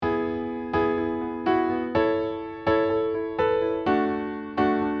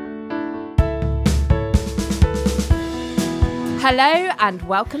Hello and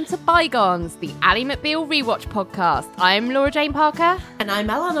welcome to Bygones, the Ally McBeal rewatch podcast. I'm Laura Jane Parker. And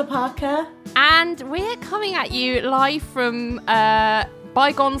I'm Eleanor Parker. And we're coming at you live from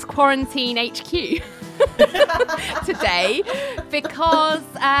Bygones Quarantine HQ today because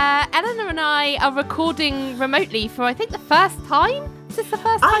Eleanor and I are recording remotely for, I think, the first time. Is this the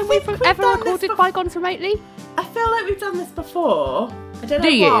first time we've ever recorded Bygones remotely? I feel like we've done this before. I don't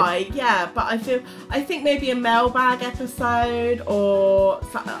know why. Yeah, but I think maybe a mailbag episode or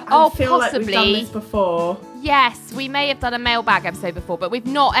I feel possibly. Like we've done this before. Yes, we may have done a mailbag episode before, but we've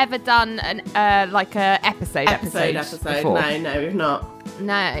not ever done an episode before. No, we've not.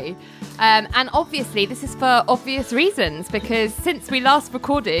 No. And obviously this is for obvious reasons, because since we last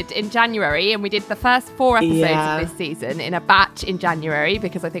recorded in January and we did the first 4 episodes of this season in a batch in January,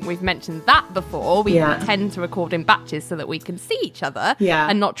 because I think we've mentioned that before, we tend to record in batches so that we can see each other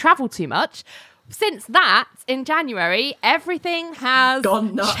and not travel too much. Since that, in January, everything has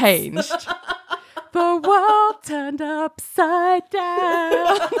changed. The world turned upside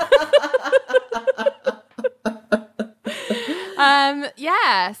down.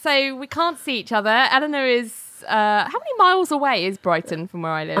 So we can't see each other. Eleanor is, how many miles away is Brighton from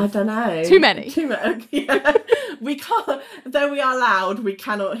where I live? I don't know. Too many. Yeah. We can't, though we are loud, we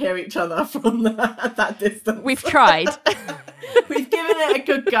cannot hear each other from that distance. We've tried. We've given it a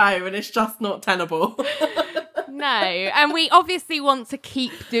good go and it's just not tenable. No, and we obviously want to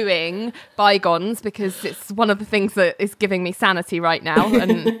keep doing Bygones because it's one of the things that is giving me sanity right now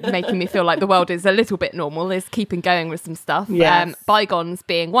and making me feel like the world is a little bit normal, is keeping going with some stuff. Yes. Bygones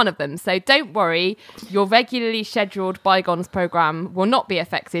being one of them. So don't worry, your regularly scheduled Bygones programme will not be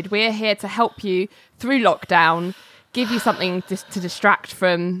affected. We're here to help you through lockdown, give you something to distract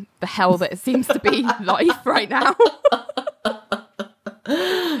from the hell that it seems to be life right now.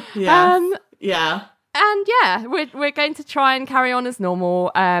 Yeah. And we're going to try and carry on as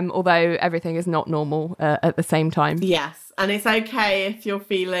normal, although everything is not normal at the same time. Yes, and it's okay if you're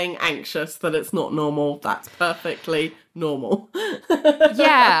feeling anxious that it's not normal. That's perfectly normal.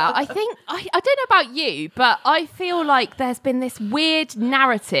 Yeah, I think, I don't know about you, but I feel like there's been this weird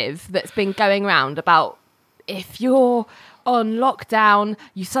narrative that's been going around about if you're on lockdown,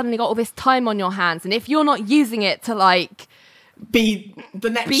 you suddenly got all this time on your hands, and if you're not using it to, like, be the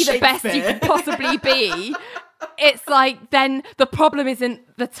best you could possibly be, it's like then the problem isn't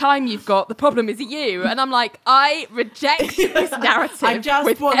the time you've got, the problem is you. And I'm like, I reject this narrative. I just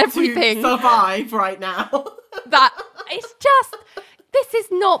with want everything to survive right now. That it's just, this is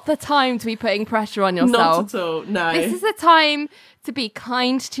not the time to be putting pressure on yourself. Not at all, no. This is the time to be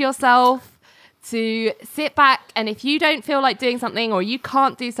kind to yourself, to sit back, and if you don't feel like doing something or you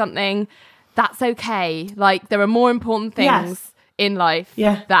can't do something, that's okay. Like, there are more important things in life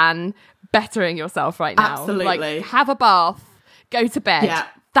than bettering yourself right now. Absolutely. Like, have a bath, go to bed. Yeah.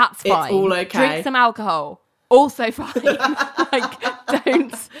 That's fine. It's all okay. Drink some alcohol. Also fine. Like,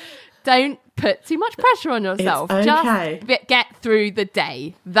 don't put too much pressure on yourself. It's okay. Just get through the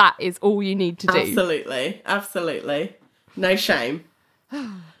day. That is all you need to do. Absolutely. No shame.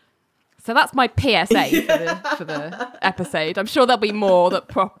 So that's my PSA for the episode. I'm sure there'll be more that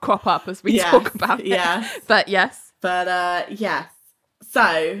crop up as we talk about it. Yes. But yes. Yes.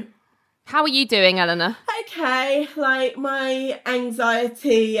 So, how are you doing, Eleanor? Okay, like my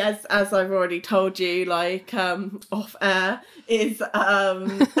anxiety, as I've already told you, like off air, is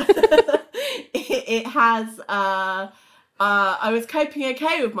it has I was coping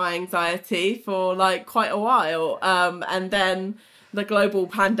okay with my anxiety for like quite a while, and then the global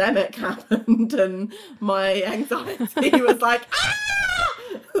pandemic happened and my anxiety was like,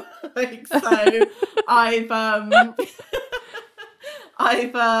 like, so I've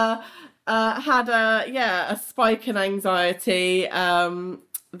had a spike in anxiety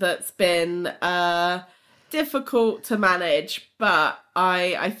that's been difficult to manage, but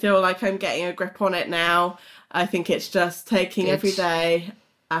I feel like I'm getting a grip on it now. I think it's just taking every day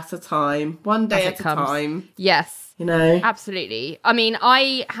at a time, one day at a time. Yes. You know? Absolutely. I mean,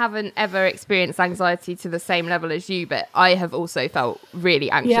 I haven't ever experienced anxiety to the same level as you, but I have also felt really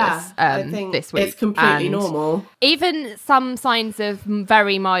anxious I think this week. It's completely normal. Even some signs of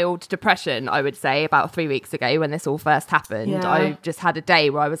very mild depression, I would say, about 3 weeks ago when this all first happened. Yeah. I just had a day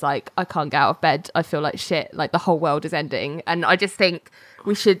where I was like, I can't get out of bed. I feel like shit, like the whole world is ending. And I just think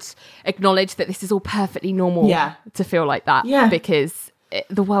we should acknowledge that this is all perfectly normal to feel like that. Yeah. Because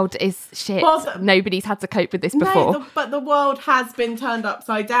the world is shit. Well, nobody's had to cope with this before. But the world has been turned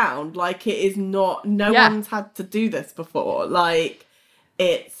upside down. Like, it is not. No one's had to do this before. Like,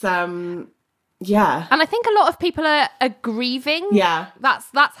 it's Yeah. And I think a lot of people are grieving. Yeah.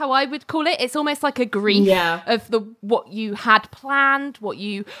 That's how I would call it. It's almost like a grief of what you had planned, what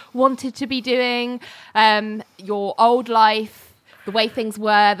you wanted to be doing, your old life, the way things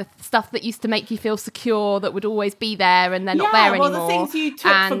were, the stuff that used to make you feel secure, that would always be there, and they're not there anymore. Well, the things you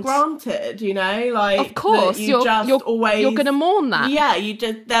took for granted, you know, like, of course, you're going to mourn that. Yeah,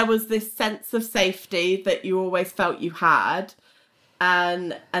 there was this sense of safety that you always felt you had,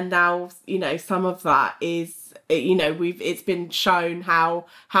 and now, you know, some of that is, you know, it's been shown how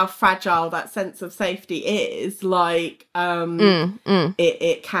fragile that sense of safety is. Like,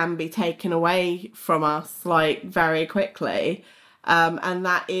 it can be taken away from us, like, very quickly. And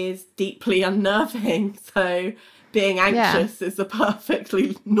that is deeply unnerving. So being anxious is a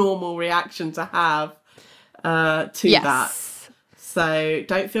perfectly normal reaction to have to that. So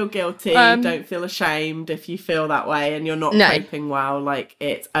don't feel guilty. Don't feel ashamed if you feel that way and you're not coping well. Like,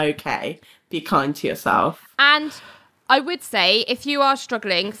 it's okay. Be kind to yourself. And I would say, if you are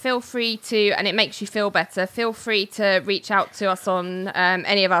struggling, feel free to, and it makes you feel better, feel free to reach out to us on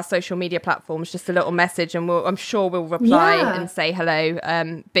any of our social media platforms, just a little message, and I'm sure we'll reply and say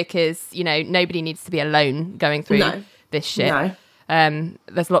hello, because, you know, nobody needs to be alone going through this shit. No.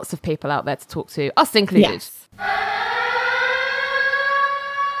 There's lots of people out there to talk to, us included. Yes.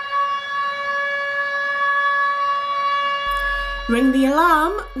 Ring the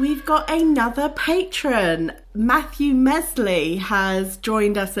alarm, we've got another patron. Matthew Mesley has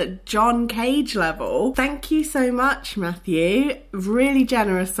joined us at John Cage level. Thank you so much, Matthew. Really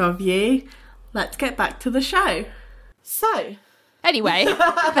generous of you. Let's get back to the show. So, anyway,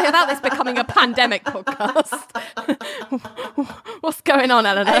 without this becoming a pandemic podcast, what's going on,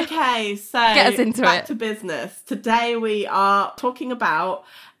 Eleanor? Okay, so get us into back to business. Today we are talking about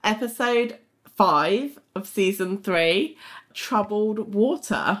episode 5 of season 3. Troubled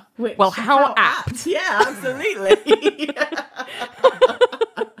Water. Well, how apt. Yeah, absolutely.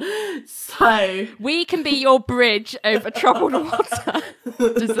 So we can be your bridge over troubled water.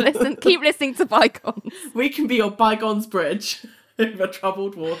 Just keep listening to Bygones. We can be your Bygones bridge over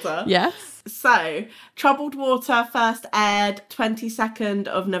Troubled Water. Yes. So, Troubled Water first aired 22nd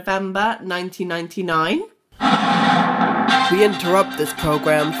of November 1999. We interrupt this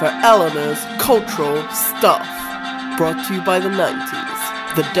program for Eleanor's cultural stuff. Brought to you by the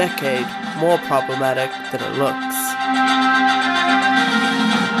 90s, the decade more problematic than it looks.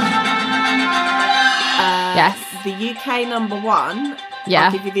 Yes. The UK number 1. Yeah.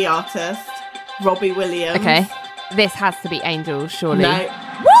 I'll give you the artist. Robbie Williams. Okay. This has to be Angels, surely. No.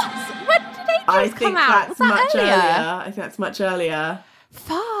 What? When did Angels come out? Was that much earlier? I think that's much earlier.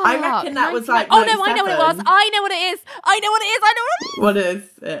 Fuck. I reckon that was like. Oh no, I know what it was. I know what it is. What is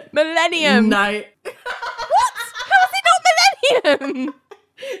it? Millennium. No. What? How is it not Millennium?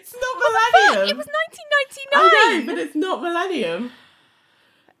 It's not Millennium. It was 1999. I know, but it's not Millennium.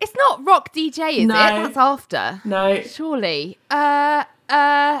 It's not Rock DJ, is it? No. That's after. No. Surely. I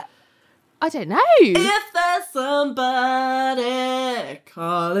don't know. If there's somebody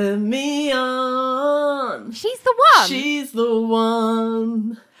calling me on. She's the one. She's the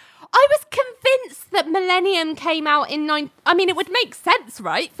one. I was convinced that Millennium came out in I mean, it would make sense,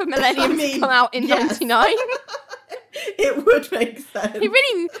 right, for Millennium to come out in 99. It would make sense. He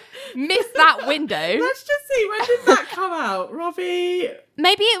really missed that window. Let's just see, when did that come out? Robbie?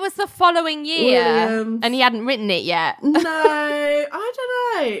 Maybe it was the following year, Williams. and he hadn't written it yet. No, I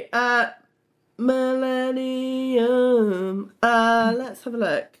don't know. Millennium. Let's have a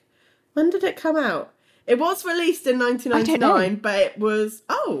look. When did it come out? It was released in 1999, but it was...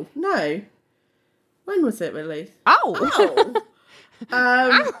 Oh, no. When was it released? Oh.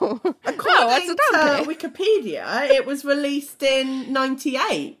 According to Wikipedia, it was released in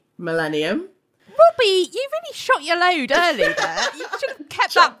 98, Millennium. Robbie, you really shot your load early there. You should have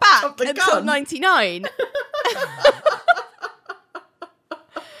kept that back until 99.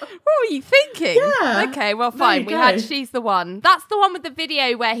 What were you thinking? Yeah. Okay, well, fine. We had She's the One. That's the one with the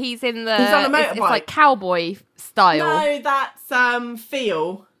video where he's in the... He's on a motorbike. It's like cowboy style. No, that's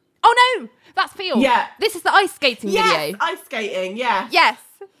Feel. Oh, no. That's Feel. Yeah. This is the ice skating video. Yes, ice skating, yeah. Yes,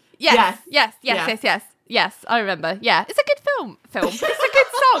 I remember. Yeah, it's a good film. It's a good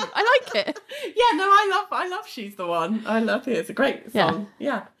song. I like it. Yeah, no, I love She's the One. I love it. It's a great song.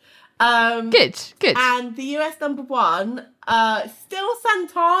 Yeah. Good. And the US number 1, still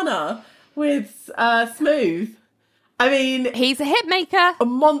Santana with Smooth. I mean, he's a hit maker. A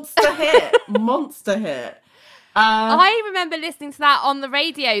monster hit. Monster hit. I remember listening to that on the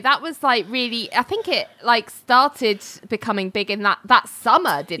radio. That was like really, I think it like started becoming big in that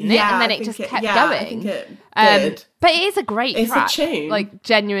summer, didn't it? And then it just kept going. I think it did. But it is a great track. It's a tune. Like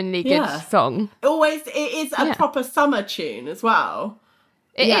genuinely good song. It is a proper summer tune as well.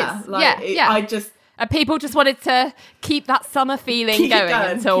 It is. I just... And people just wanted to keep that summer feeling going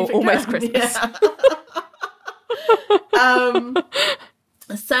until almost Christmas. Yeah.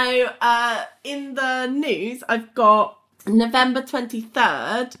 So in the news, I've got November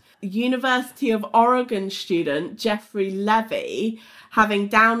 23rd, University of Oregon student Jeffrey Levy, having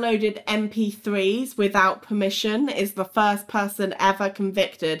downloaded MP3s without permission, is the first person ever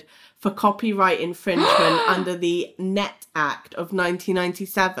convicted for copyright infringement under the Net Act of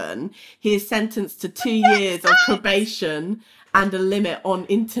 1997. He is sentenced to 2 years of probation and a limit on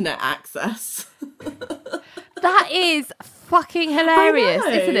internet access. That is fucking hilarious,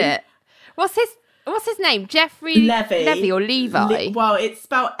 isn't it? What's his name? Jeffrey Levy or Levi? Well, it's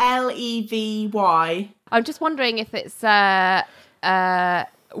spelled Levy. I'm just wondering if it's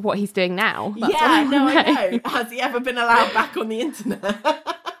what he's doing now. That's I know. Has he ever been allowed back on the internet?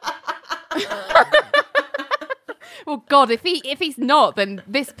 Well, God, if he's not, then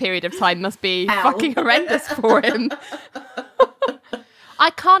this period of time must be fucking horrendous for him.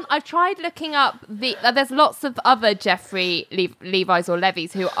 I've tried looking up there's lots of other Jeffrey Levis or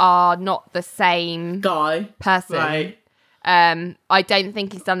Levies who are not the same guy person. Right. I don't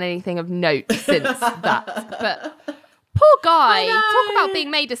think he's done anything of note since that. But poor guy. Talk about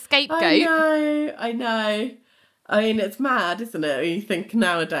being made a scapegoat. I know. I mean, it's mad, isn't it? You think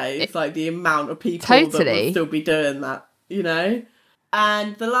nowadays, like the amount of people that will still be doing that, you know?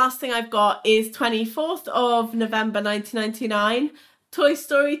 And the last thing I've got is 24th of November 1999. Toy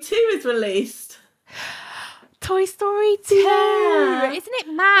Story 2 is released. Toy Story 2. Yeah. Isn't it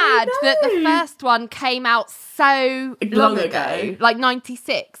mad that the first one came out so long ago? Like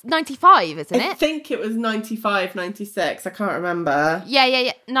 96, 95, isn't it? I think it was 95, 96. I can't remember.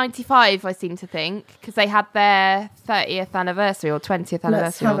 Yeah. 95, I seem to think. Because they had their 30th anniversary or 20th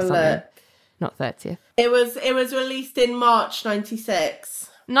anniversary or something. Look. Not 30th. It was released in March 96.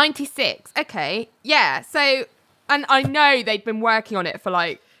 96, okay. Yeah, so... And I know they'd been working on it for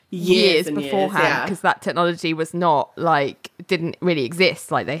like years beforehand because that technology was not like, didn't really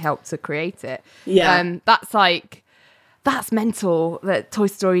exist. Like they helped to create it. Yeah. That's mental that Toy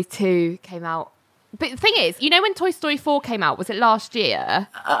Story 2 came out. But the thing is, you know when Toy Story 4 came out, was it last year?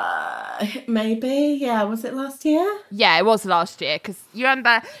 Maybe. Yeah. Was it last year? Yeah, it was last year because you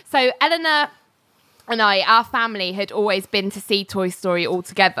remember. So Eleanor and our family had always been to see Toy Story all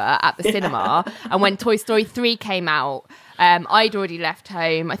together at the cinema. And when Toy Story 3 came out, I'd already left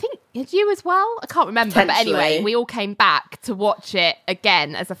home. I think, had you as well? I can't remember. But anyway, we all came back to watch it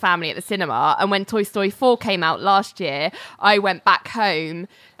again as a family at the cinema. And when Toy Story 4 came out last year, I went back home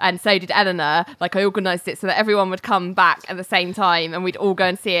and so did Eleanor. Like I organised it so that everyone would come back at the same time and we'd all go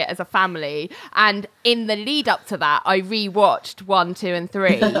and see it as a family. And in the lead up to that, I rewatched 1, 2 and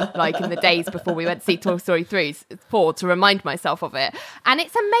 3, like in the days before we went to see Toy Story 4 to remind myself of it. And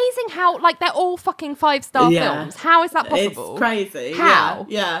it's amazing how, like, they're all fucking 5-star films. How is that possible? It's crazy. How?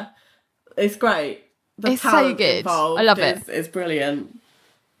 Yeah. It's great. It's so good. I love it. It's brilliant.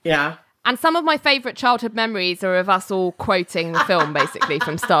 Yeah. And some of my favourite childhood memories are of us all quoting the film, basically,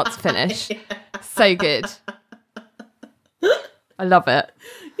 from start to finish. So good. I love it.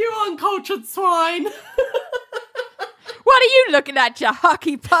 You uncultured swine. What are you looking at, you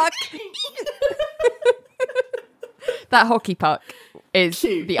hockey puck? That hockey puck is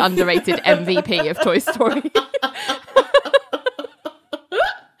cute. The underrated MVP of Toy Story.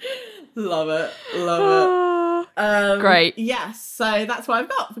 Love it. Great. Yes, so that's what I've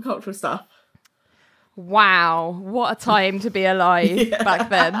got for cultural stuff. Wow, what a time to be alive back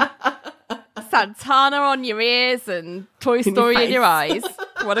then. Santana on your ears and Toy Story in your eyes.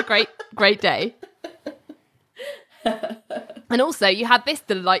 What a great day. And also, you had this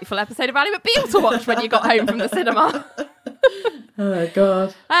delightful episode of Ally McBeal to watch when you got home from the cinema. Oh,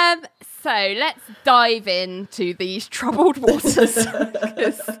 God. So let's dive into these troubled waters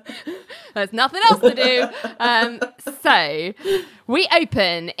because there's nothing else to do. So we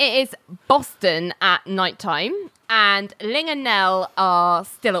open. It is Boston at nighttime, and Ling and Nell are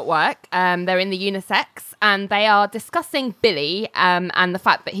still at work. They're in the unisex, and they are discussing Billy and the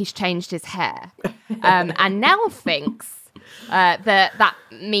fact that he's changed his hair. And Nell thinks that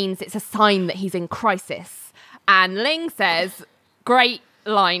means it's a sign that he's in crisis. And Ling says, "Great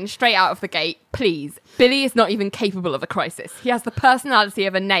line straight out of the gate, please. Billy is not even capable of a crisis. He has the personality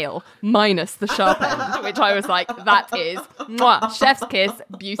of a nail minus the sharp end," which I was like, that is chef's kiss,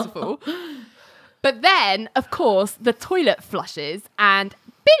 beautiful. But then, of course, the toilet flushes and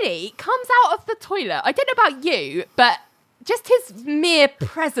Billy comes out of the toilet. I don't know about you, but just his mere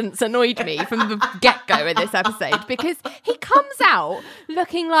presence annoyed me from the get-go in this episode, because he comes out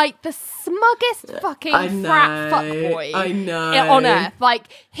looking like the smuggest fucking frat fuckboy on earth. Like,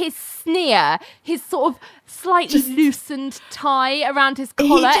 his sneer, his sort of slightly loosened tie around his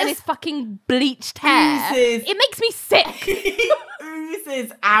collar and his fucking bleached hair. It makes me sick. He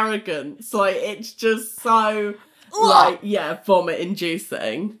oozes arrogance. Like, it's just so... like, yeah,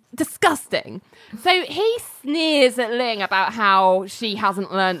 vomit-inducing. Disgusting. So he sneers at Ling about how she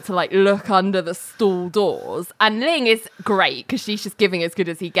hasn't learnt to, like, look under the stall doors. And Ling is great, because she's just giving as good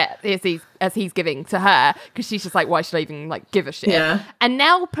as he's giving to her, because she's just like, why should I even, like, give a shit? Yeah. And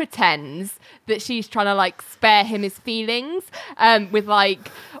Nell pretends that she's trying to, like, spare him his feelings with,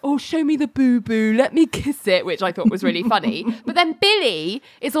 like, oh, show me the boo-boo, let me kiss it, which I thought was really funny. But then Billy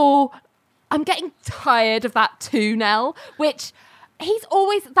is all... I'm getting tired of that too, Nell, which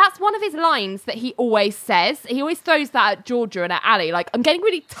that's one of his lines that he always says. He always throws that at Georgia and at Ali, like, I'm getting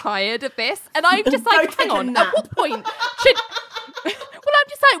really tired of this. And I'm just like, hang on, at what point should... Well, I'm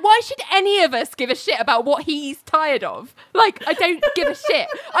just like, why should any of us give a shit about what he's tired of? Like, I don't give a shit.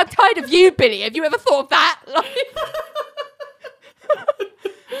 I'm tired of you, Billy. Have you ever thought of that? Like...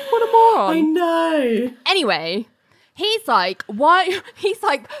 What a moron. I know. Anyway... He's like, why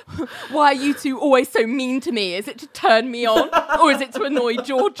are you two always so mean to me? Is it to turn me on, or is it to annoy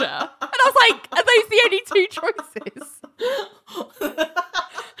Georgia? And I was like, are those the only two choices?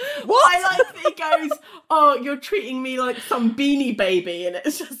 What? I like that he goes, oh, you're treating me like some beanie baby, and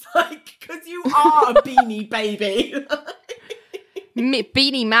it's just like, because you are a beanie baby.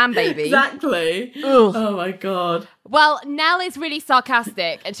 Beanie man baby. Exactly. Ugh. Oh my God. Well, Nell is really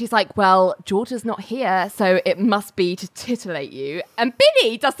sarcastic, and she's like, well, Georgia's not here, so it must be to titillate you. And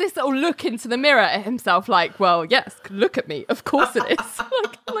Billy does this little look into the mirror at himself, like, well, yes, look at me. Of course it is.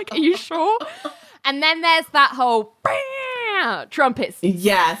 like, are you sure? And then there's that whole trumpets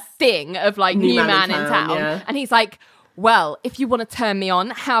thing of, like, new man in town. Yeah. And he's like, well, if you want to turn me on,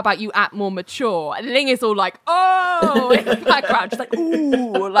 how about you act more mature? And Ling is all like, oh, in the background, just like,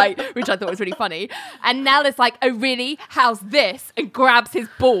 ooh, like, which I thought was really funny. And Nell is like, oh, really? How's this? And grabs his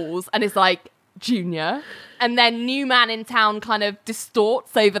balls and is like, Junior. And then New Man in Town kind of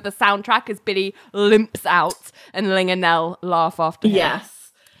distorts over the soundtrack as Billy limps out and Ling and Nell laugh after him.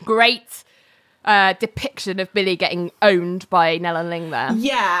 Yes. Great depiction of Billy getting owned by Nell and Ling there.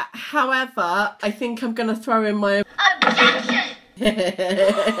 Yeah, however, I think I'm going to throw in my... Objection!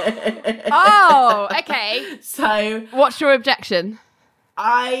 Oh, okay. So... what's your objection?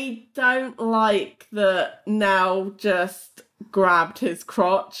 I don't like that Nell just grabbed his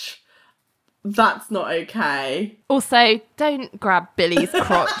crotch. That's not okay. Also, don't grab Billy's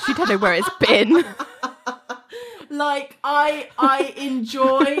crotch. You don't know where it's been. Like, I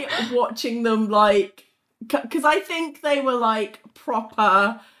enjoy watching them, like, because I think they were, like,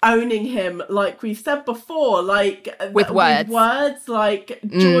 proper owning him, like we've said before, like... With words. Like,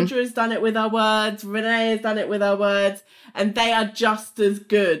 Georgia has done it with her words, Renee has done it with her words, and they are just as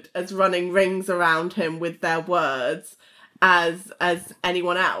good as running rings around him with their words as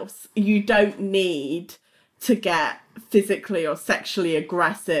anyone else. You don't need to get physically or sexually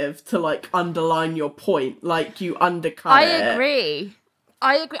aggressive to, like, underline your point. Like, you undercut it. I agree.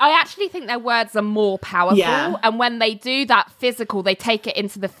 I actually think their words are more powerful. Yeah. And when they do that physical, they take it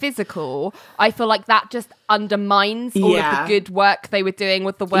into the physical. I feel like that just undermines all of the good work they were doing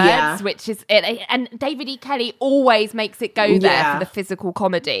with the words, which is it. And David E. Kelley always makes it go there for the physical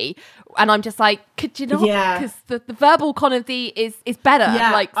comedy. And I'm just like, could you not? Because the verbal comedy is better.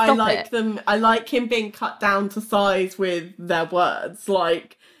 Yeah, like, stop I like it. them. I like him being cut down to size with their words.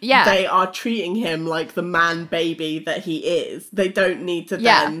 Like, Yeah. They are treating him like the man baby that he is. They don't need to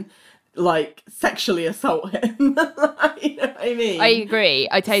then, like, sexually assault him. You know what I mean? I agree.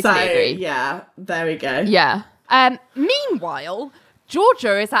 I totally agree. Yeah, there we go. Yeah. Meanwhile,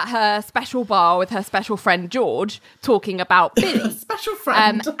 Georgia is at her special bar with her special friend George talking about Billy. Special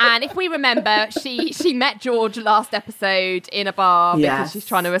friend. And if we remember, she met George last episode in a bar because she's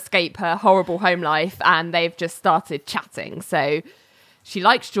trying to escape her horrible home life, and they've just started chatting. So she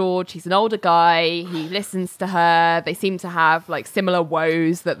likes George. He's an older guy. He listens to her. They seem to have, like, similar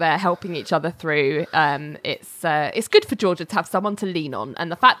woes that they're helping each other through. It's good for Georgia to have someone to lean on, and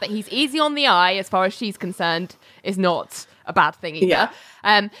the fact that he's easy on the eye, as far as she's concerned, is not a bad thing either.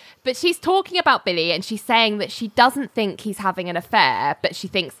 Yeah. But she's talking about Billy, and she's saying that she doesn't think he's having an affair, but she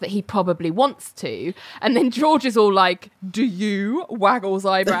thinks that he probably wants to. And then George is all like, "Do you?" waggles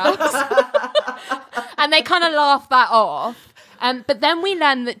eyebrows, and they kind of laugh that off. But then we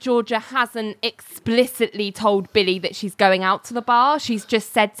learn that Georgia hasn't explicitly told Billy that she's going out to the bar. She's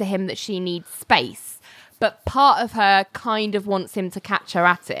just said to him that she needs space. But part of her kind of wants him to catch her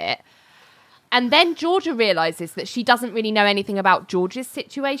at it. And then Georgia realises that she doesn't really know anything about George's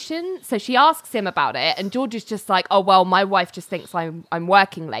situation. So she asks him about it. And George is just like, oh, well, my wife just thinks I'm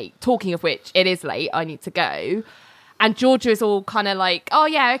working late. Talking of which, it is late. I need to go. And Georgia is all kind of like, oh,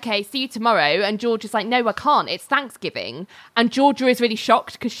 yeah, okay, see you tomorrow. And George is like, no, I can't. It's Thanksgiving. And Georgia is really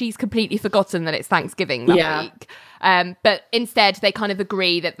shocked because she's completely forgotten that it's Thanksgiving that week. But instead, they kind of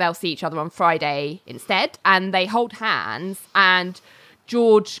agree that they'll see each other on Friday instead. And they hold hands. And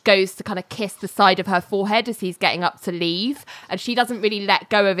George goes to kind of kiss the side of her forehead as he's getting up to leave. And she doesn't really let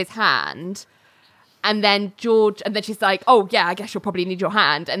go of his hand. And then she's like, oh, yeah, I guess you'll probably need your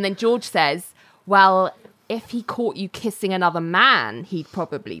hand. And then George says, well, if he caught you kissing another man, he'd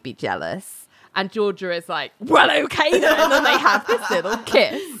probably be jealous. And Georgia is like, well, okay then. And then they have this little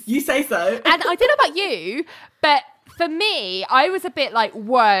kiss. You say so. And I don't know about you, but for me, I was a bit like,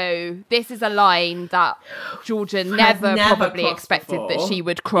 whoa, this is a line that Georgia never probably expected before. That she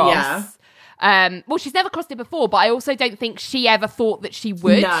would cross. Yeah. Well, she's never crossed it before, but I also don't think she ever thought that she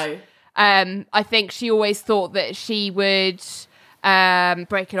would. No. I think she always thought that she would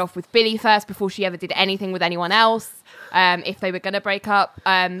break it off with Billy first before she ever did anything with anyone else, if they were going to break up.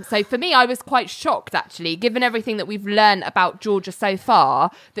 So for me, I was quite shocked, actually, given everything that we've learned about Georgia so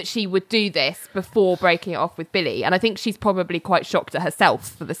far, that she would do this before breaking it off with Billy. And I think she's probably quite shocked at herself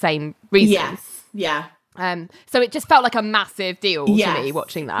for the same reason. Yes, yeah. So it just felt like a massive deal to me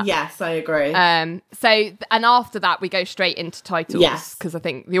watching that. Yes, I agree. And after that, we go straight into titles, because I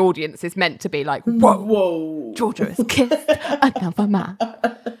think the audience is meant to be like, whoa. Georgia has kissed another man.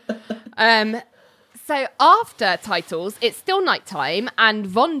 So after titles, it's still nighttime, and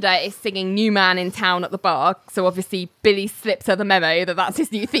Vonda is singing New Man in Town at the bar. So obviously Billy slips her the memo that that's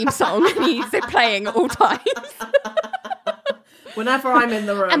his new theme song, and he's playing at all times. Whenever I'm in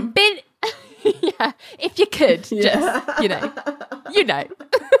the room. And Billy... yeah, if you could, just, you know.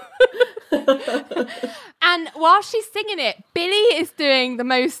 And while she's singing it, Billy is doing the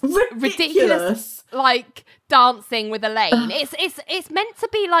most ridiculous like, dancing with Elaine. It's meant to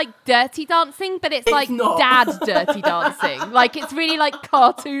be, like, dirty dancing, but it's like not. Dad dirty dancing. Like, it's really, like,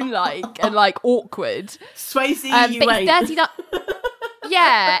 cartoon-like and, like, awkward. Swayze, but he's dirty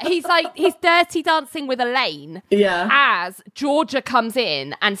yeah, he's dirty dancing with Elaine. Yeah. As Georgia comes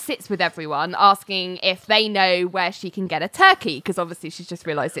in and sits with everyone, asking if they know where she can get a turkey, because obviously she's just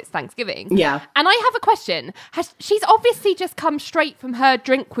realised it's Thanksgiving. Yeah. And I have a question. She's obviously just come straight from her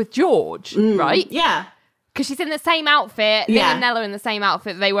drink with George, right? Yeah. Because she's in the same outfit. Nick and Nella in the same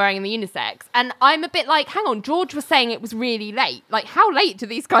outfit that they were wearing in the unisex. And I'm a bit like, hang on, George was saying it was really late. Like, how late do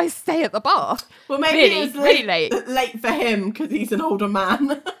these guys stay at the bar? Well, maybe it was really late. Late for him because he's an older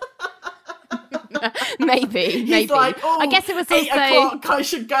man. maybe. He's like, oh, I guess it was 8 o'clock, I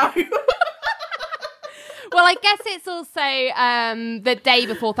should go. Well, I guess it's also the day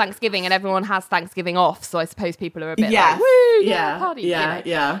before Thanksgiving and everyone has Thanksgiving off. So I suppose people are a bit like, woo, party.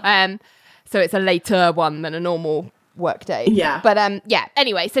 Yeah. So it's a later one than a normal work day. Yeah. But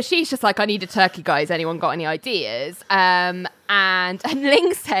anyway, so she's just like, I need a turkey, guys. Anyone got any ideas? And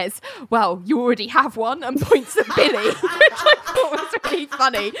Ling says, well, you already have one, and points at Billy, which I thought was really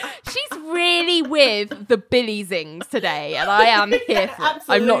funny. She's really with the Billy zings today, and I am here for it.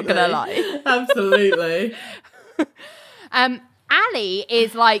 I'm not going to lie. Absolutely. Ali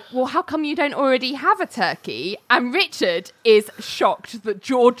is like, well, how come you don't already have a turkey? And Richard is shocked that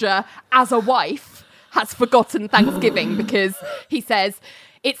Georgia, as a wife, has forgotten Thanksgiving because he says,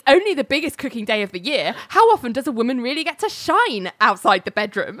 it's only the biggest cooking day of the year. How often does a woman really get to shine outside the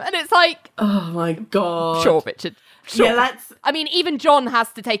bedroom? And it's like... oh, my God. Sure, Richard. Sure. Yeah, I mean, even John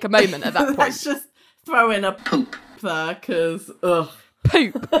has to take a moment at that point. Let's just throw in a poop there, because, ugh.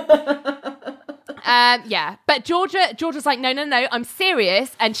 Poop. But Georgia's like, no, I'm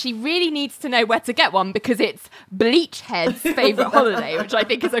serious, and she really needs to know where to get one because it's Bleachhead's favourite holiday, which I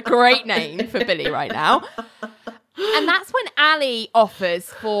think is a great name for Billy right now. And that's when Ali offers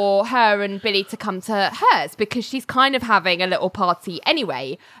for her and Billy to come to hers because she's kind of having a little party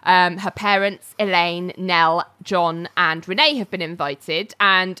anyway. Her parents, Elaine, Nell, John and Renee have been invited.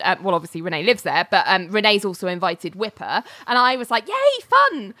 And, obviously Renee lives there, but Renee's also invited Whipper. And I was like, yay,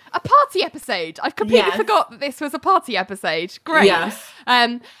 fun! A party episode! I've completely forgot that this was a party episode. Great. Yes.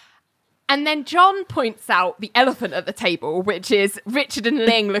 And then John points out the elephant at the table, which is Richard and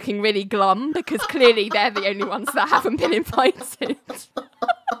Ling looking really glum because clearly they're the only ones that haven't been invited.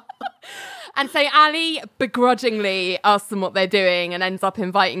 And so Ali begrudgingly asks them what they're doing and ends up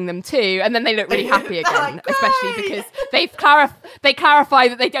inviting them too. And then they look really happy again, like, especially because they clarify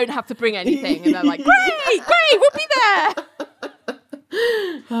that they don't have to bring anything. And they're like, great, we'll be there.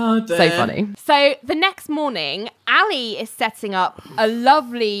 Oh, dear. So funny. So the next morning, Ali is setting up a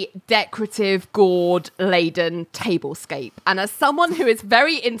lovely, decorative, gourd-laden tablescape. And as someone who is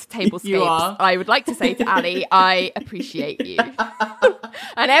very into tablescapes, I would like to say to Ali, I appreciate you.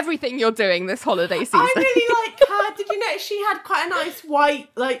 And everything you're doing this holiday season. I really like her. Did you notice she had quite a nice white,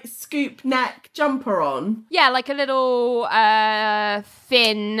 like, scoop neck jumper on? Yeah, like a little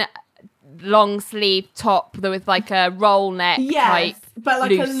thin, long sleeve top with like a roll neck type. But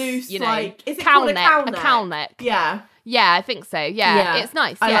like loose, a loose, you know, like, is it cowl called a neck? cowl neck? A cowl neck. Yeah. Yeah, I think so. Yeah. It's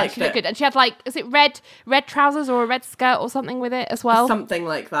nice. I Yeah, liked she looked it. good. And she had like, is it red trousers or a red skirt or something with it as well? Something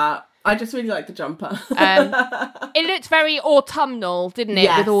like that. I just really like the jumper. It looked very autumnal, didn't it?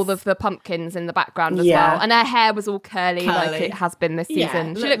 Yes. With all of the pumpkins in the background as Yeah. well. And her hair was all curly like it has been this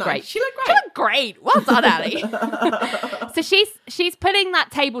season. She looked nice. great. She looked Great. Well done, Ali. So she's putting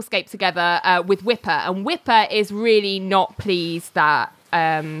that tablescape together with Whipper, and Whipper is really not pleased that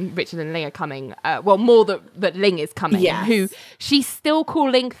Richard and Ling are coming. More that Ling is coming. Yes. Who she's still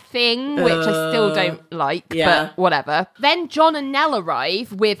calling Thing, which I still don't like. But whatever. Then John and Nell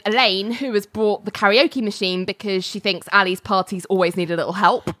arrive with Elaine, who has brought the karaoke machine because she thinks Ali's parties always need a little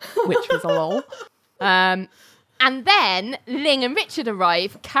help, which was a lol. And then Ling and Richard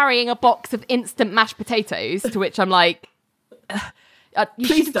arrive carrying a box of instant mashed potatoes, to which I'm like, you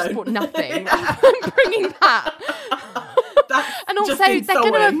should have just brought nothing. I'm bringing that. And also, they're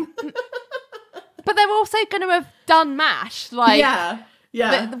going to have... But they're also going to have done mash. Like,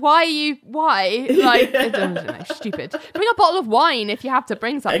 yeah. Why? Like, I don't know, stupid. Bring a bottle of wine if you have to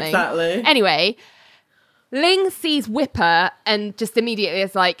bring something. Exactly. Anyway, Ling sees Whipper and just immediately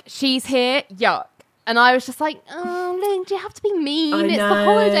is like, she's here, yuck. And I was just like, oh, Ling, do you have to be mean? It's the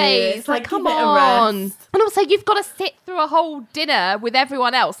holidays. It's like, like, come give it a on. rest. And also, you've got to sit through a whole dinner with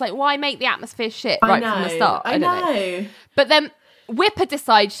everyone else. Like, why make the atmosphere shit right from the start? I don't know. But then Whipper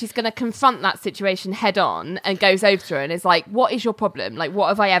decides she's going to confront that situation head on and goes over to her and is like, what is your problem? Like, what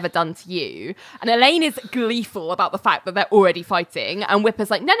have I ever done to you? And Elaine is gleeful about the fact that they're already fighting. And Whipper's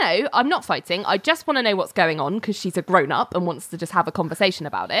like, no, I'm not fighting. I just want to know what's going on because she's a grown-up and wants to just have a conversation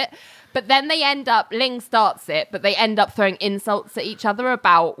about it. But then Ling starts it, but they end up throwing insults at each other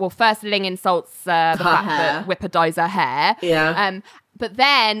about, well, first Ling insults the fact that Whipper dyes her hair. Yeah. But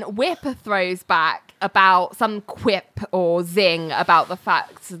then Whipper throws back about some quip or zing about the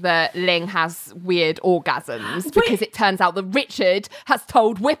fact that Ling has weird orgasms because it turns out that Richard has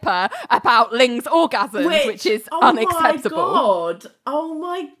told Whipper about Ling's orgasms, which is unacceptable. Oh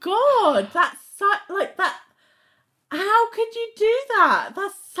my God. That's like that. How could you do that?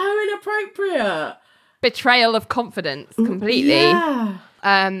 That's so inappropriate. Betrayal of confidence, completely. Yeah.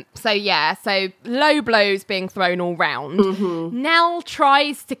 So low blows being thrown all round. Mm-hmm. Nell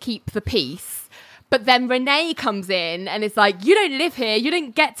tries to keep the peace, but then Renee comes in and is like, you don't live here, you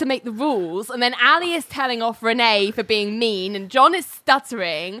don't get to make the rules. And then Ali is telling off Renee for being mean, and John is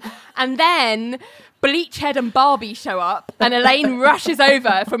stuttering. And then Bleachhead and Barbie show up, and Elaine rushes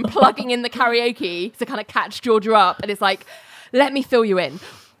over from plugging in the karaoke to kind of catch Georgia up, and is like, let me fill you in.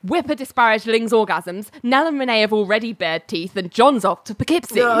 Whipper disparaged Ling's orgasms. Nell and Renee have already bared teeth, and John's off to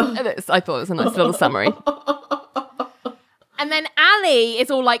Poughkeepsie. I thought it was a nice little summary. And then Ali is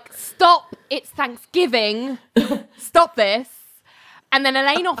all like, stop, it's Thanksgiving. Stop this. And then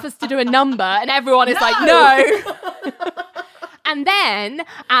Elaine offers to do a number, and everyone is like, no. And then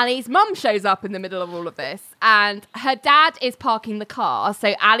Ali's mum shows up in the middle of all of this, and her dad is parking the car.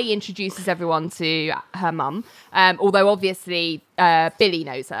 So Ali introduces everyone to her mum, although obviously Billy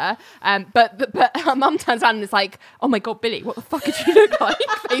knows her. But her mum turns around and is like, oh my God, Billy, what the fuck did you look like,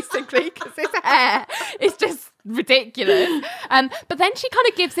 basically? Because his hair is just ridiculous. But then she kind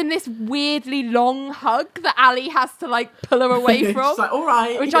of gives him this weirdly long hug that Ali has to like pull her away from. She's like, all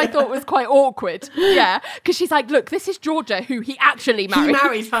right. Which I thought was quite awkward. Yeah. Because she's like, look, this is Georgia, who he actually married. He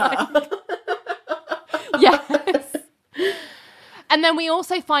married her. Yes. And then we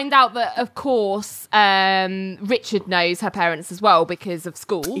also find out that, of course, Richard knows her parents as well because of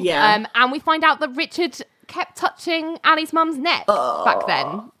school. Yeah. And we find out that Richard kept touching Ali's mum's neck back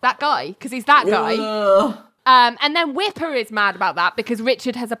then. That guy. Because he's that guy. And then Whipper is mad about that because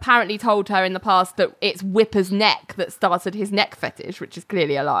Richard has apparently told her in the past that it's Whipper's neck that started his neck fetish, which is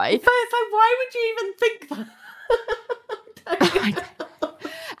clearly a lie. So why would you even think that?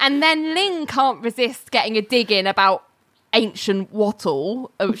 And then Ling can't resist getting a dig in about ancient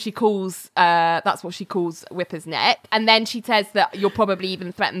wattle. She calls that's what she calls Whipper's neck, and then she says that you're probably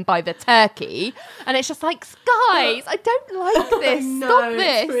even threatened by the turkey, and it's just like, guys, I don't like this. Stop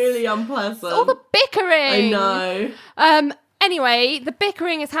this. It's really unpleasant. All the bickering. I know. Anyway, the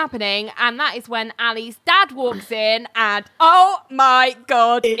bickering is happening, and that is when Ali's dad walks in, and oh my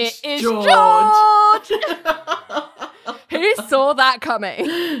god, It's it is George. Who saw that coming?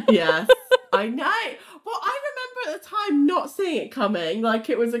 Yes, I know. Well, I remember at the time not seeing it coming. Like,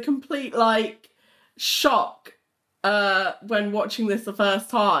 it was a complete, like, shock when watching this the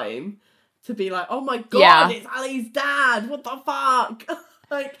first time, to be like, oh my god, It's Ali's dad. What the fuck?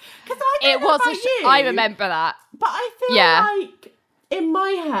 Like, because I don't know about you, I remember that. but I feel like, in my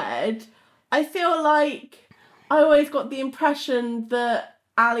head, I feel like I always got the impression that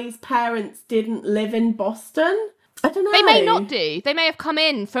Ali's parents didn't live in Boston. I don't know. They may not do. They may have come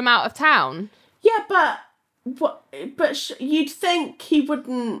in from out of town. Yeah, but you'd think he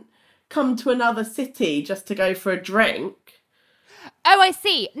wouldn't come to another city just to go for a drink. Oh, I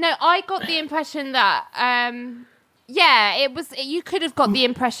see. No, I got the impression that, it was. You could have got the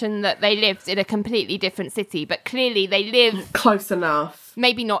impression that they lived in a completely different city, but clearly they live Close enough.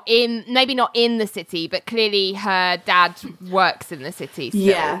 Maybe not in the city, but clearly her dad works in the city still.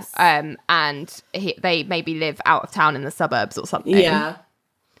 Yes. And they maybe live out of town in the suburbs or something.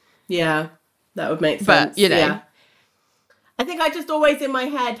 Yeah, that would make sense. But, you know. Yeah. I think I just always in my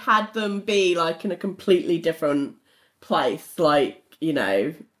head had them be like in a completely different place, like, you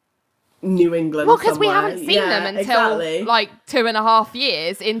know, New England. Well, because we somewhere. haven't seen them until like 2.5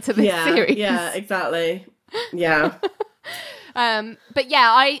 years into this series. Yeah, exactly. Yeah. But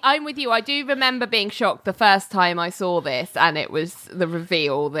yeah, I'm with you. I do remember being shocked the first time I saw this, and it was the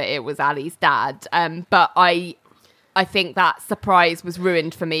reveal that it was Ali's dad. But I think that surprise was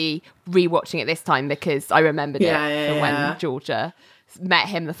ruined for me rewatching it this time, because I remembered it from when Georgia met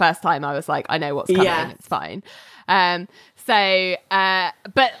him the first time. I was like, I know what's coming. Yeah. It's fine. But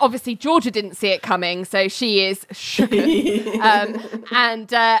obviously Georgia didn't see it coming, so she is shook.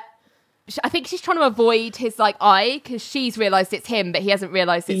 I think she's trying to avoid his eye, because she's realised it's him, but he hasn't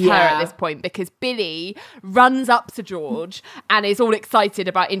realised it's her at this point, because Billy runs up to George and is all excited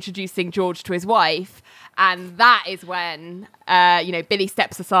about introducing George to his wife. And that is when, Billy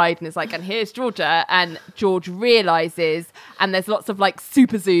steps aside and is like, and here's Georgia. And George realises, and there's lots of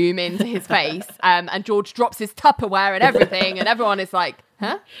super zoom into his face. And George drops his Tupperware and everything. And everyone is like,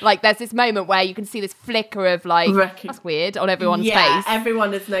 huh? Like, there's this moment where you can see this flicker of that's weird on everyone's face. Yeah,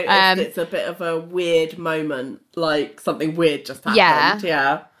 everyone has noticed it's a bit of a weird moment. Like, something weird just happened.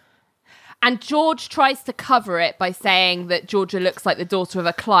 Yeah. And George tries to cover it by saying that Georgia looks like the daughter of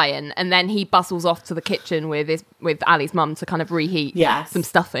a client, and then he bustles off to the kitchen with Ali's mum to kind of reheat some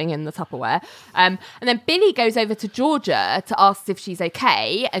stuffing in the Tupperware. And then Billy goes over to Georgia to ask if she's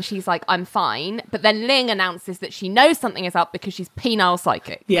okay, and she's like, I'm fine. But then Ling announces that she knows something is up because she's penile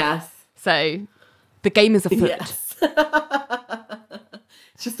psychic. Yes. So the game is afoot. Yes.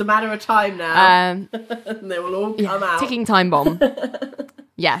 It's just a matter of time now. And they will all come out. Ticking time bomb.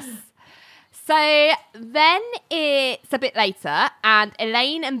 Yes. So then it's a bit later, and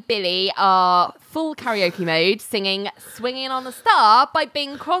Elaine and Billy are full karaoke mode, singing Swinging on a Star by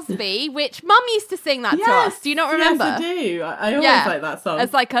Bing Crosby, which Mum used to sing that to us. Do you not remember? Yes, I do. I always like that song.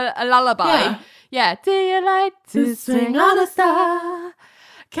 It's like a lullaby. Yeah. Do you like to swing on a star?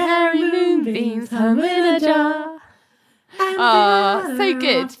 Carry moonbeams home in a jar. Oh, so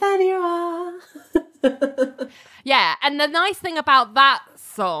good. Yeah, and the nice thing about that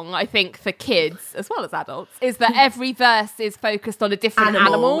song, I think, for kids as well as adults, is that every verse is focused on a different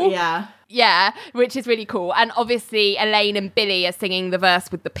animal. Yeah, which is really cool. And obviously Elaine and Billy are singing the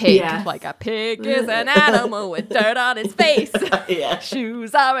verse with the pig. Like, a pig is an animal with dirt on its face.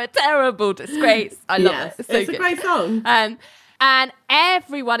 Shoes are a terrible disgrace. I love it. It's so good. A great song. And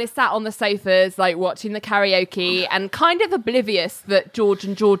everyone is sat on the sofas, watching the karaoke, and kind of oblivious that George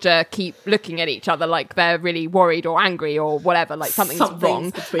and Georgia keep looking at each other like they're really worried or angry or whatever, something's wrong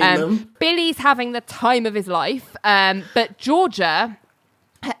between them. Billy's having the time of his life, but Georgia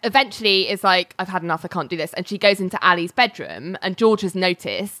eventually is like, I've had enough, I can't do this. And she goes into Ali's bedroom, and George has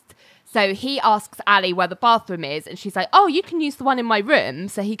noticed. So he asks Ali where the bathroom is, and she's like, oh, you can use the one in my room.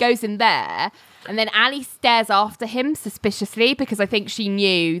 So he goes in there, and then Ali stares after him suspiciously, because I think she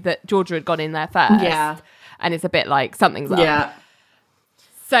knew that Georgia had gone in there first. Yeah. And it's a bit like, something's up. Yeah.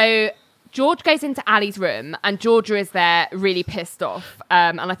 So George goes into Ali's room and Georgia is there really pissed off.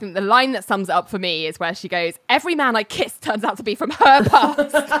 And I think the line that sums it up for me is where she goes, every man I kiss turns out to be from her past.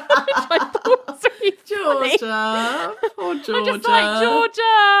 Which I thought was really Georgia. Poor Georgia. I'm just like, Georgia,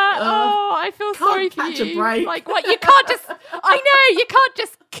 I feel sorry for catch you. a break. Like, what? You can't just, I know, you can't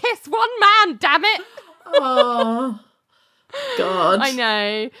just kiss one man, damn it. Oh, God. I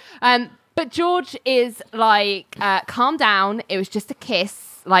know. But George is like, calm down. It was just a kiss.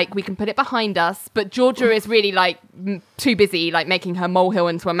 Like, we can put it behind us. But Georgia is really, like, too busy, like, making her molehill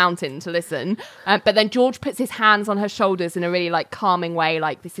into a mountain to listen. But then George puts his hands on her shoulders in a really, like, calming way.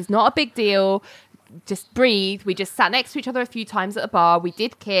 Like, this is not a big deal. Just breathe. We just sat next to each other a few times at a bar. We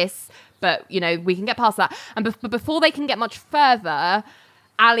did kiss. But, you know, we can get past that. And before they can get much further,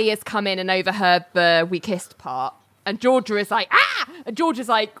 Ali has come in and overheard the we kissed part. And Georgia is like, ah! And Georgia's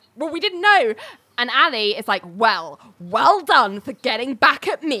like, well, we didn't know. And Ali is like, well done for getting back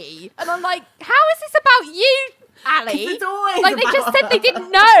at me. And I'm like, how is this about you, Ali? It's always like, they just said they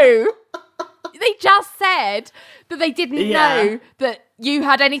didn't know. They just said that they didn't know that you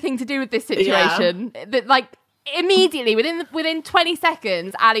had anything to do with this situation. That, like, immediately, within 20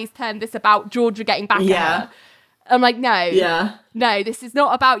 seconds, Ali's turned this about Georgia getting back at her. I'm like, no, this is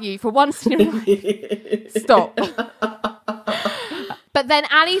not about you. For once in your life, stop. But then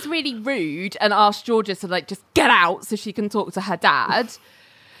Ali's really rude and asks Georgia to, like, just get out so she can talk to her dad.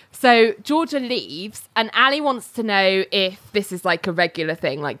 So Georgia leaves and Ali wants to know if this is, like, a regular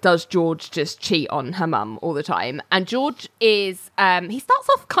thing. Like, does George just cheat on her mum all the time? And George is, he starts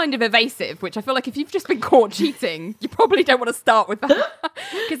off kind of evasive, which I feel like if you've just been caught cheating, you probably don't want to start with that.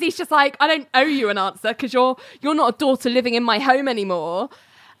 Because he's just like, I don't owe you an answer because you're not a daughter living in my home anymore.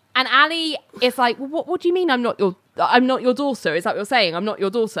 And Ali is like, well, what do you mean I'm not your daughter? Is that what you're saying? I'm not your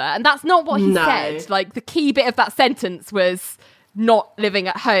daughter. And that's not what he said. Like, the key bit of that sentence was not living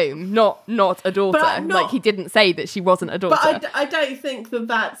at home, not a daughter. Like, he didn't say that she wasn't a daughter. But I don't think that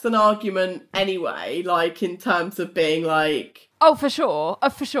that's an argument anyway, like, in terms of being like... Oh, for sure.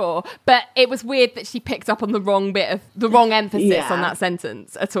 But it was weird that she picked up on the wrong emphasis on that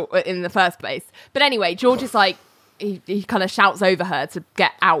sentence at all in the first place. But anyway, George is like, he kind of shouts over her to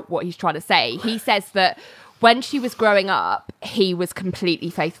get out what he's trying to say. He says that when she was growing up, he was completely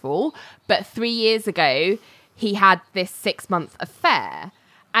faithful. But 3 years ago, he had this 6-month affair.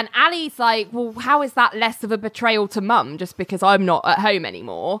 And Ali's like, well, how is that less of a betrayal to mum just because I'm not at home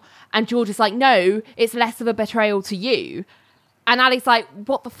anymore? And George is like, no, it's less of a betrayal to you. And Ali's like,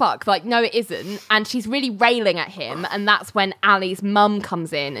 what the fuck? Like, no, it isn't. And she's really railing at him. And that's when Ali's mum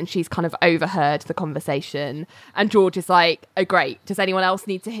comes in and she's kind of overheard the conversation. And George is like, oh, great. Does anyone else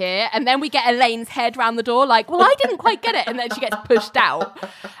need to hear? And then we get Elaine's head round the door like, well, I didn't quite get it. And then she gets pushed out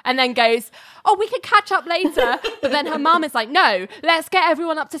and then goes, oh, we can catch up later. But then her mum is like, no, let's get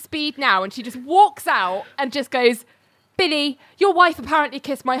everyone up to speed now. And she just walks out and just goes, Billy, your wife apparently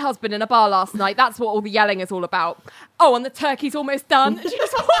kissed my husband in a bar last night. That's what all the yelling is all about. Oh, and the turkey's almost done. And she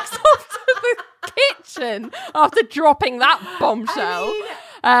just walks off to the kitchen after dropping that bombshell.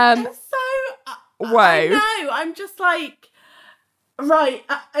 It's so... whoa. I know, I'm just like... Right,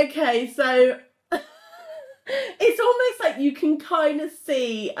 okay, so... it's almost like you can kind of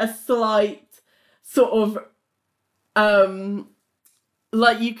see a slight sort of...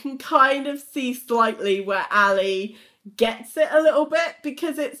 like, you can kind of see slightly where Ali gets it a little bit,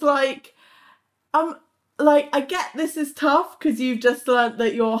 because it's like I get this is tough because you've just learnt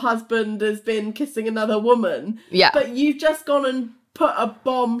that your husband has been kissing another woman, but you've just gone and put a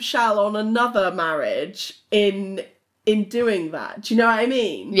bombshell on another marriage in doing that. Do you know what I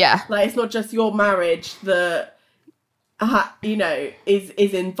mean? Like, it's not just your marriage that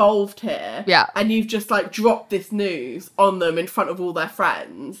is involved here, and you've just, like, dropped this news on them in front of all their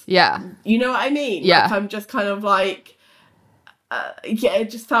friends. You know what I mean? Like, I'm just kind of like, it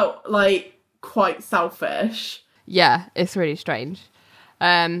just felt like quite selfish. It's really strange.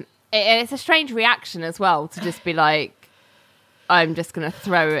 And it's a strange reaction as well to just be like, I'm just gonna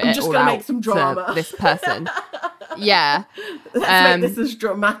throw it all out make some drama to this person. Let's make this as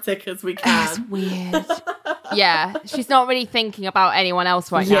dramatic as we can. It's weird. She's not really thinking about anyone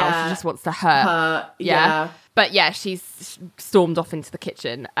else right now. She just wants to hurt her. But she's stormed off into the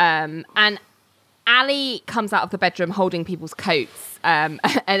kitchen. And Ali comes out of the bedroom holding people's coats.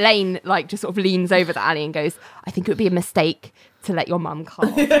 Elaine, like, just sort of leans over to Ali and goes, I think it would be a mistake to let your mum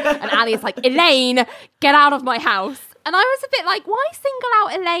cough. And Ali is like, Elaine, get out of my house. And I was a bit like, why single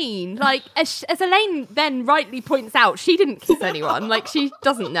out Elaine? Like, as Elaine then rightly points out, she didn't kiss anyone. Like, she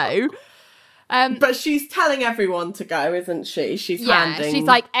doesn't know. But she's telling everyone to go, isn't she? She's handing... she's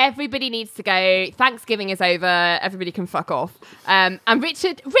like, everybody needs to go. Thanksgiving is over. Everybody can fuck off. And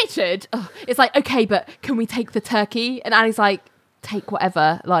Richard is like, okay, but can we take the turkey? And Ali's like, take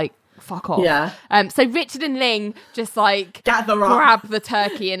whatever, like, fuck off. Yeah. So Richard and Ling just like gather up, grab the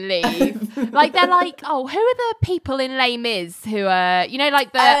turkey and leave. Like they're like, oh, who are the people in Les Mis who are, you know,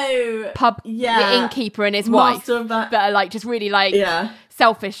 like the pub, the innkeeper and his wife that are like just really like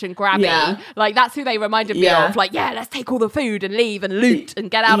selfish and grabby. Yeah. Like that's who they reminded me of. Like, yeah, let's take all the food and leave and loot and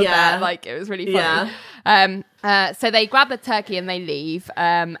get out of there. Like it was really funny. So they grab the turkey and they leave.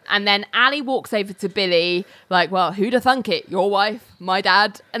 And then Ali walks over to Billy, like, well, who'd have thunk it? Your wife, my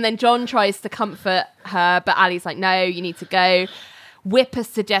dad. And then John tries to comfort her, but Ali's like, no, you need to go. Whipper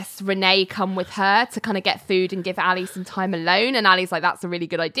suggests Renee come with her to kind of get food and give Ali some time alone. And Ali's like, that's a really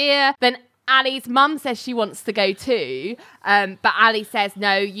good idea. Then Ali's mum says she wants to go too, but Ali says,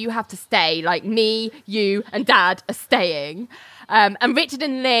 no, you have to stay. Like me, you and Dad are staying. And Richard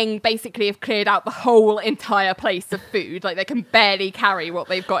and Ling basically have cleared out the whole entire place of food. Like they can barely carry what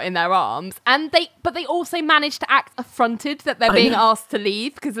they've got in their arms. But they also manage to act affronted that they're being asked to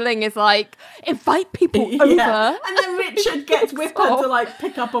leave because Ling is like, invite people over. And then Richard gets Whipper to like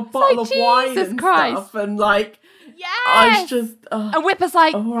pick up a bottle of wine and stuff and like, I just... and Whipper's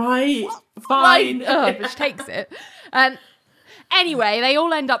like... all right, fine. But she takes it. Anyway, they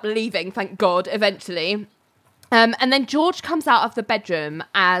all end up leaving, thank God, eventually. And then George comes out of the bedroom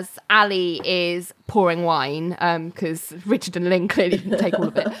as Ali is pouring wine, because Richard and Ling clearly didn't take all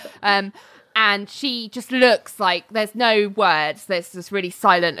of it. And she just looks like there's no words. There's just really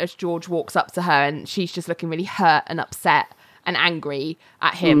silent as George walks up to her, and she's just looking really hurt and upset and angry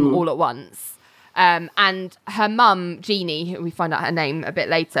at him all at once. And her mum, Jeannie, who we find out her name a bit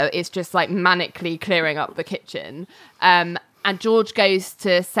later, is just like manically clearing up the kitchen. And George goes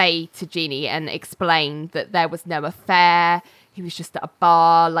to say to Jeannie and explain that there was no affair. He was just at a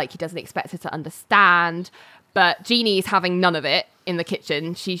bar, like he doesn't expect her to understand. But Jeannie is having none of it in the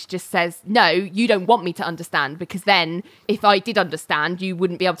kitchen. She just says, no, you don't want me to understand, because then if I did understand, you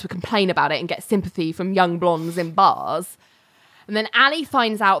wouldn't be able to complain about it and get sympathy from young blondes in bars. And then Ali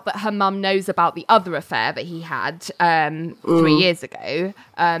finds out that her mum knows about the other affair that he had 3 years ago.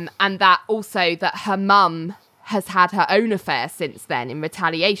 And that also that her mum has had her own affair since then in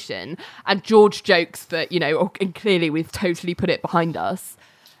retaliation. And George jokes that, you know, and clearly we've totally put it behind us.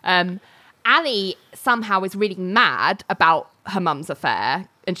 Ali somehow is really mad about her mum's affair,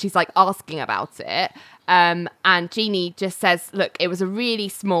 and she's like asking about it. And Jeannie just says, look, it was a really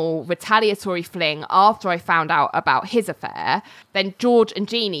small retaliatory fling after I found out about his affair. Then George and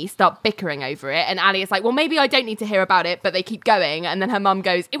Jeannie start bickering over it. And Ali is like, well, maybe I don't need to hear about it, but they keep going. And then her mum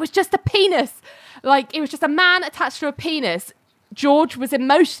goes, it was just a penis. Like, it was just a man attached to a penis. George was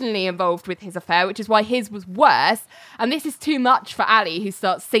emotionally involved with his affair, which is why his was worse. And this is too much for Ali, who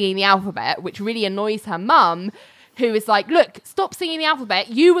starts singing the alphabet, which really annoys her mum, who is like, look, stop singing the alphabet.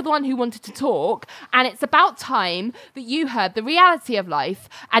 You were the one who wanted to talk, and it's about time that you heard the reality of life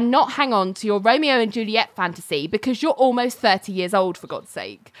and not hang on to your Romeo and Juliet fantasy because you're almost 30 years old, for God's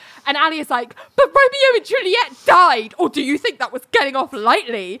sake. And Ali is like, but Romeo and Juliet died, or do you think that was getting off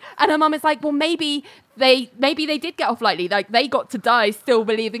lightly? And her mum is like, well, maybe they did get off lightly. Like, they got to die still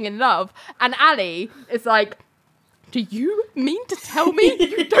believing in love. And Ali is like, do you mean to tell me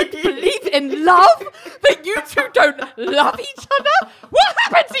you don't believe in love? That you two don't love each other? What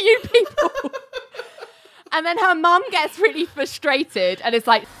happened to you people? And then her mum gets really frustrated and is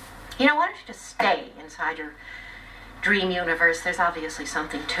like, you know, why don't you just stay inside your dream universe? There's obviously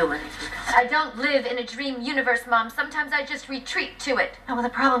something to it. I don't live in a dream universe, Mom. Sometimes I just retreat to it. No, well, the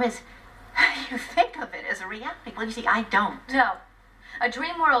problem is you think of it as a reality. Well, you see, I don't. No. A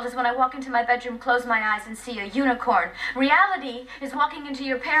dream world is when I walk into my bedroom, close my eyes, and see a unicorn. Reality is walking into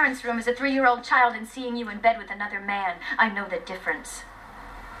your parents' room as a 3-year-old child and seeing you in bed with another man. I know the difference.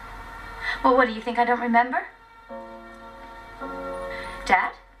 Well, what do you think I don't remember?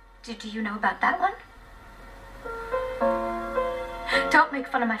 Dad, do you know about that one? Don't make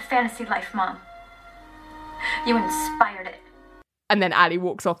fun of my fantasy life, Mom. You inspired it. And then Ali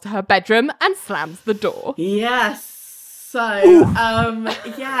walks off to her bedroom and slams the door. Yes. So,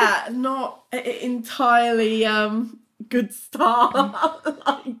 yeah, not entirely good start.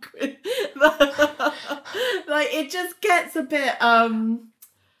 like it just gets a bit,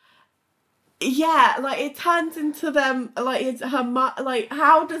 yeah, like it turns into them, like it's her, like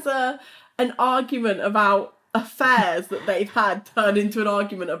how does an argument about affairs that they've had turn into an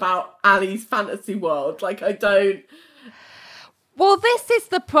argument about Ali's fantasy world? Like, I don't... Well, this is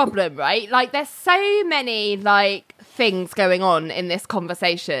the problem, right? Like, there's so many, like, things going on in this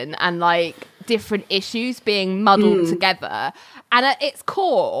conversation and, like, different issues being muddled together. And at its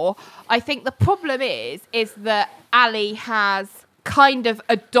core, I think the problem is that Ali has kind of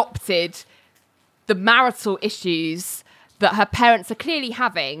adopted the marital issues that her parents are clearly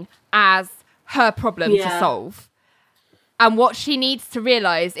having as her problem to solve. And what she needs to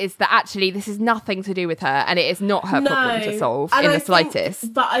realise is that actually this is nothing to do with her, and it is not her problem to solve in the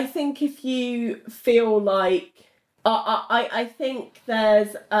slightest. But I think if you feel like... I think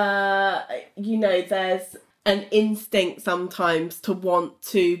there's, there's an instinct sometimes to want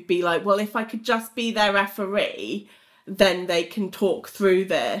to be like, well, if I could just be their referee, then they can talk through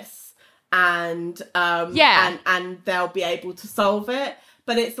this and they'll be able to solve it.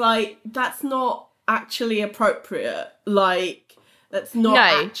 But it's like, that's not actually appropriate. Like, that's not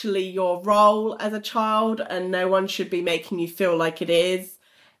actually your role as a child, and no one should be making you feel like it is.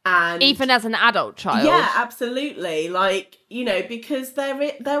 And even as an adult child. Yeah, absolutely. Like, because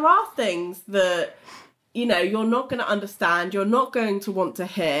there are things that, you're not going to understand, you're not going to want to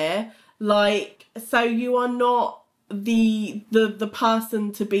hear. Like, so you are not the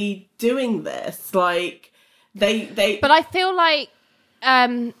person to be doing this. Like, they But I feel like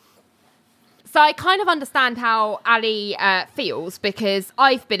so I kind of understand how Ali feels, because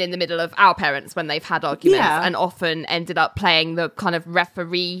I've been in the middle of our parents when they've had arguments and often ended up playing the kind of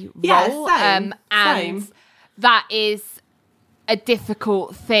referee role. Same. That is a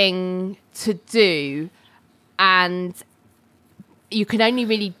difficult thing to do. And you can only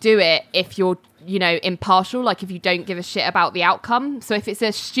really do it if you're, impartial, like if you don't give a shit about the outcome. So if it's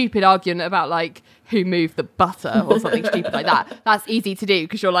a stupid argument about like who moved the butter or something stupid like that, that's easy to do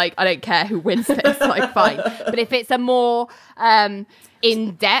because you're like, I don't care who wins this, like fine. But if it's a more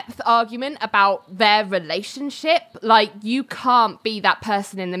in-depth argument about their relationship, like you can't be that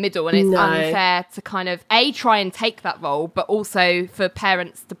person in the middle, and it's unfair to kind of try and take that role, but also for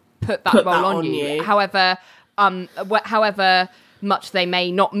parents to put that role on you. However much they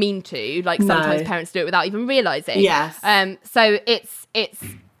may not mean to, like sometimes parents do it without even realising. Yes. So it's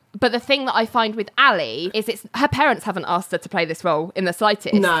but the thing that I find with Ali is her parents haven't asked her to play this role in the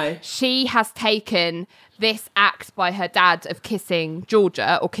slightest. No. She has taken this act by her dad of kissing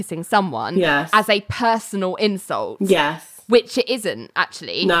Georgia or kissing someone as a personal insult. Yes. Which it isn't,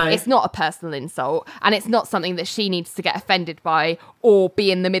 actually. No. It's not a personal insult, and it's not something that she needs to get offended by or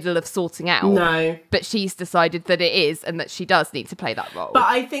be in the middle of sorting out. No. But she's decided that it is, and that she does need to play that role. But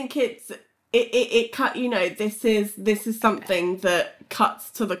I think it cut, this is something that cuts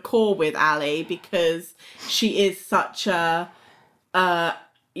to the core with Ali, because she is such a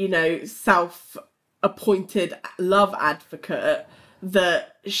self-appointed love advocate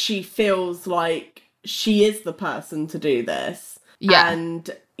that she feels like she is the person to do this. Yeah. And,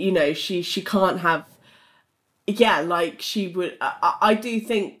 she can't have... Yeah, like she would... I do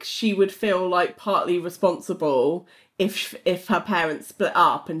think she would feel like partly responsible if her parents split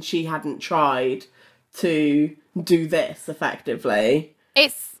up and she hadn't tried to do this effectively.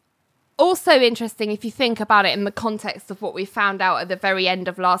 It's also interesting if you think about it in the context of what we found out at the very end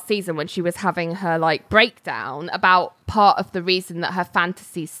of last season when she was having her breakdown about part of the reason that her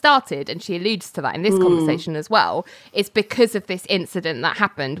fantasies started, and she alludes to that in this conversation as well, is because of this incident that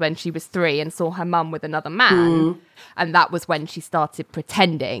happened when she was 3 and saw her mum with another man. And that was when she started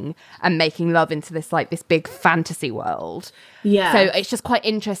pretending and making love into this this big fantasy world. Yeah. So it's just quite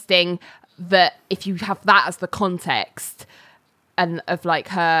interesting that if you have that as the context and of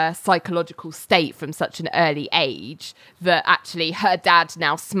her psychological state from such an early age, that actually her dad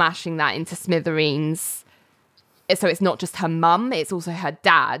now smashing that into smithereens. So it's not just her mum, it's also her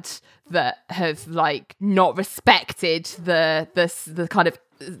dad that have not respected the kind of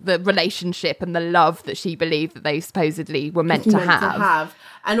the relationship and the love that she believed that they supposedly were meant to have.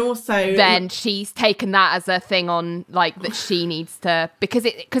 And also then she's taken that as a thing on that she needs to, because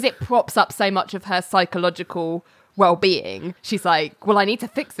it props up so much of her psychological well-being. She's like, well, I need to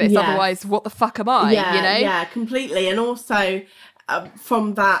fix this, otherwise what the fuck am I? Yeah, completely. And also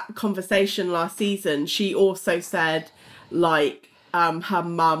from that conversation last season, she also said her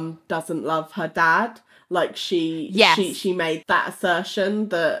mum doesn't love her dad. She made that assertion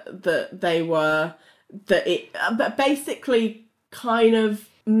that they were, that it, but basically kind of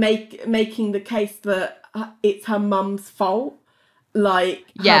making the case that it's her mum's fault.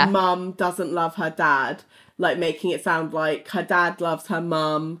 Her mum doesn't love her dad. Making it sound like her dad loves her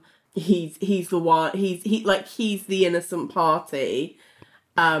mum. He's the one. He's the innocent party.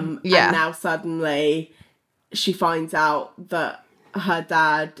 And now suddenly she finds out that her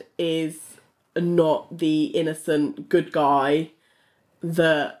dad is not the innocent good guy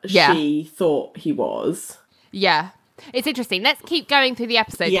that she thought he was. Yeah. It's interesting. Let's keep going through the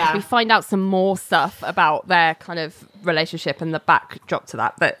episode because Yeah. we find out some more stuff about their kind of relationship and the backdrop to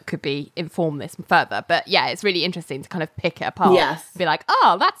that could inform this further. But yeah, it's really interesting to kind of pick it apart. Yes. Be like,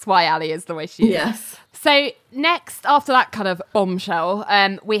 oh, that's why Ali is the way she is. Yes. So next, after that kind of bombshell,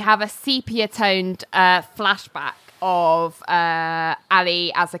 we have a sepia-toned flashback of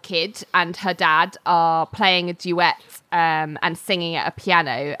Ali as a kid and her dad are playing a duet and singing at a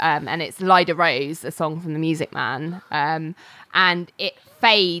piano, and it's Lyda Rose, a song from The Music Man, and it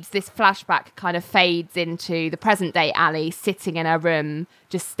fades, this flashback kind of fades into the present day Ali sitting in her room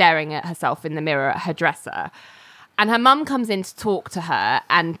just staring at herself in the mirror at her dresser. And her mum comes in to talk to her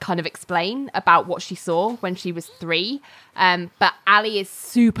and kind of explain about what she saw when she was 3. But Ali is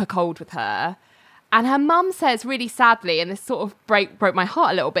super cold with her. And her mum says really sadly, and this sort of broke my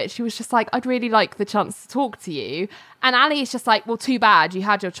heart a little bit, she was just like, I'd really like the chance to talk to you. And Ali is just like, well, too bad, you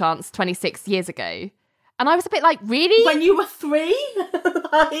had your chance 26 years ago. And I was a bit like, really? When you were 3?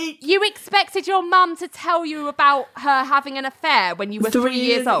 Like, you expected your mum to tell you about her having an affair when you were 3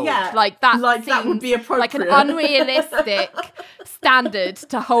 years old? Yeah. Like that would be appropriate. like an unrealistic standard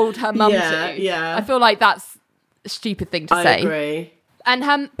to hold her mum to. Yeah. I feel like that's a stupid thing to say. I agree. And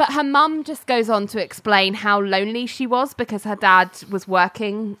her mum just goes on to explain how lonely she was because her dad was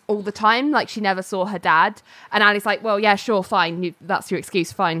working all the time. Like, she never saw her dad. And Ali's like, well, yeah, sure, fine. That's your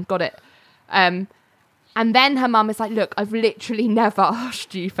excuse. Fine, got it. And then her mum is like, look, I've literally never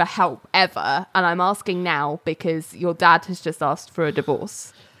asked you for help ever. And I'm asking now because your dad has just asked for a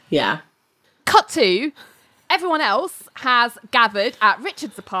divorce. Yeah. Cut to... everyone else has gathered at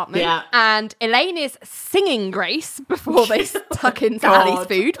Richard's apartment, and Elaine is singing Grace before they tuck into Ali's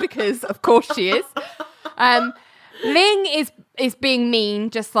food, because of course she is. Ling is being mean,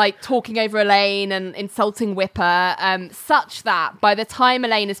 just like talking over Elaine and insulting Whipper, such that by the time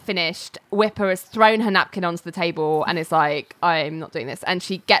Elaine is finished, Whipper has thrown her napkin onto the table and is like, I'm not doing this. And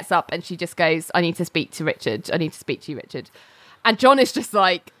she gets up and she just goes, I need to speak to Richard. I need to speak to you, Richard. And John is just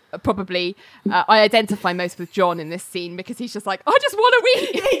like, probably I identify most with John in this scene because he's just like, I just want to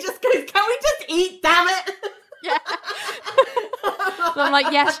eat. He just goes, can we just eat, damn it? Yeah. So I'm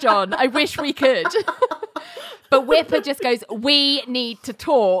like, yes, John, I wish we could. But Whipper just goes, we need to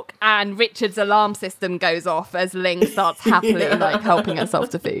talk, and Richard's alarm system goes off as Ling starts happily like helping herself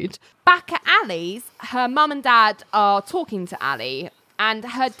to food. Back at Ali's, her mum and dad are talking to Ali. And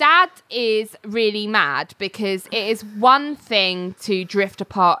her dad is really mad because it is one thing to drift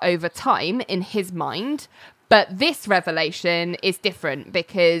apart over time in his mind, but this revelation is different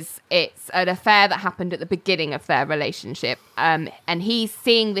because it's an affair that happened at the beginning of their relationship. And he's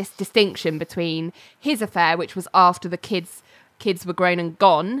seeing this distinction between his affair, which was after the kids were grown and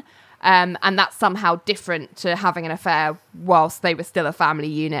gone, and that's somehow different to having an affair whilst they were still a family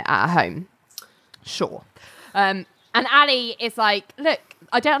unit at a home. Sure. And Ali is like, look,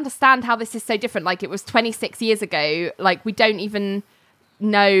 I don't understand how this is so different. Like, it was 26 years ago. Like, we don't even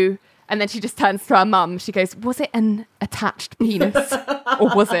know. And then she just turns to her mum. She goes, was it an attached penis?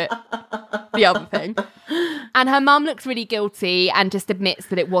 Or was it the other thing? And her mum looks really guilty and just admits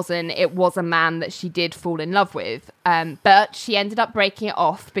that it wasn't. It was a man that she did fall in love with. But she ended up breaking it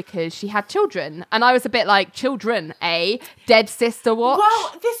off because she had children. And I was a bit like, children, eh? Dead sister watch?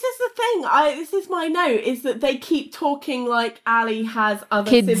 Well, this is the thing. This is my note, is that they keep talking like Ali has other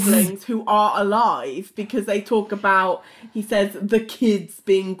siblings who are alive, because they talk about, he says, the kids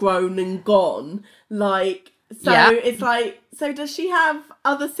being grown and gone. Like, so it's like, so does she have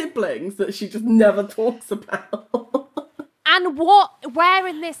other siblings that she just never talks about? And where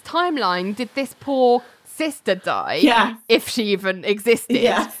in this timeline did this poor sister die? Yes. If she even existed.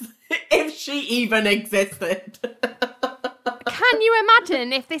 Yes. If she even existed. Can you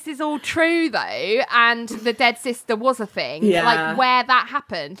imagine if this is all true, though, and the dead sister was a thing? Yeah. Like, where that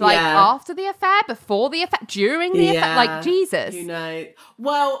happened? Like, after the affair, before the affair, during the affair? Like, Jesus. You know.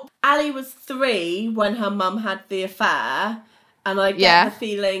 Well, Ali was 3 when her mum had the affair, and I get the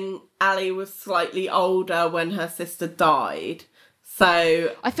feeling Ali was slightly older when her sister died.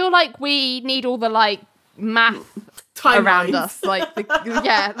 So I feel like we need all the, like, math timelines around us, like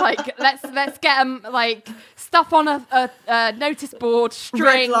let's get them like stuff on a notice board,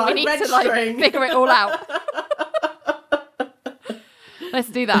 string. We need to like figure it all out. Let's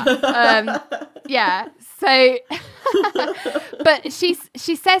do that. So but she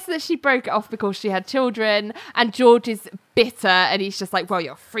says that she broke it off because she had children, and George is bitter, and he's just like, well,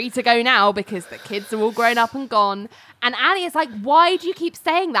 you're free to go now because the kids are all grown up and gone. And Ali is like, why do you keep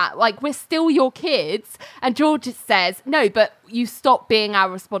saying that? Like, we're still your kids. And George says, no, but you stop being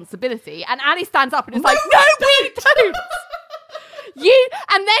our responsibility. And Ali stands up and is like, no, we don't.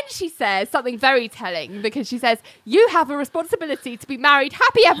 And then she says something very telling, because she says, you have a responsibility to be married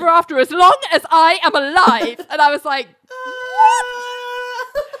happy ever after as long as I am alive. And I was like,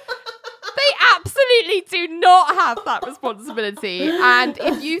 what? They absolutely do not have that responsibility. And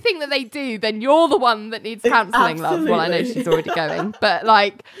if you think that they do, then you're the one that needs counselling, love. Well, I know she's already going. But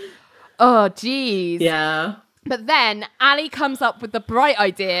like, oh, geez. Yeah. But then Ali comes up with the bright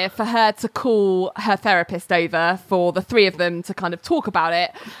idea for her to call her therapist over for the three of them to kind of talk about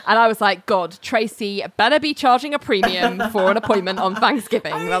it. And I was like, God, Tracy better be charging a premium for an appointment on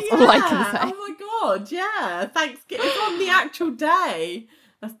Thanksgiving. That's all I can say. Oh my God, yeah. Thanksgiving. It's on the actual day.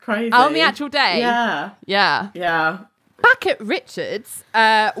 That's crazy. On the actual day? Yeah. Yeah. Yeah. Back at Richard's,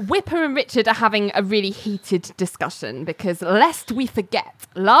 Whipper and Richard are having a really heated discussion because, lest we forget,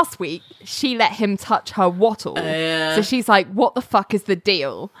 last week she let him touch her wattle. So she's like, what the fuck is the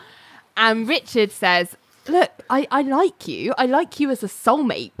deal? And Richard says, look, I like you. I like you as a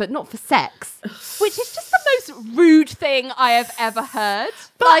soulmate, but not for sex. Which is just the most rude thing I have ever heard.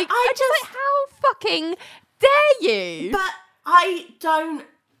 But like, I just like, how fucking dare you? But I don't,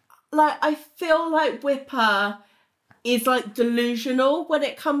 like, I feel like Whipper is like delusional when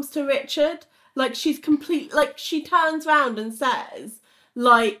it comes to Richard. Like, she's complete, like, she turns around and says,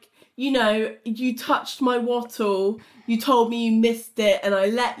 like, you know, you touched my wattle, you told me you missed it, and I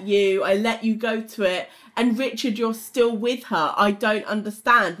let you go to it, and Richard, you're still with her. I don't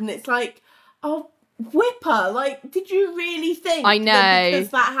understand. And it's like, oh, Whipper, like, did you really think I know that because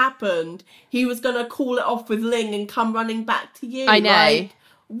that happened, he was going to call it off with Ling and come running back to you? I know. Like,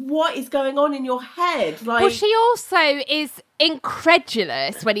 what is going on in your head? Like, well, she also is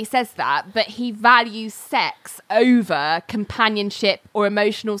incredulous when he says that he values sex over companionship or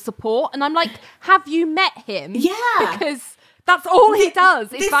emotional support. And I'm like, have you met him? Yeah. Because that's all he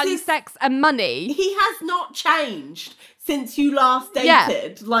does is value sex and money. He has not changed since you last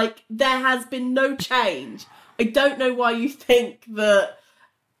dated. Yeah. Like, there has been no change. I don't know why you think that...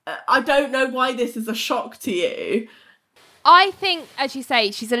 I don't know why this is a shock to you. I think, as you say,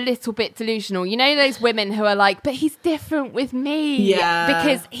 she's a little bit delusional. You know those women who are like, but he's different with me. Yeah.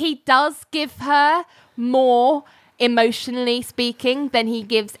 Because he does give her more, emotionally speaking, than he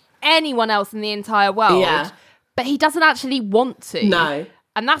gives anyone else in the entire world. Yeah. But he doesn't actually want to. No.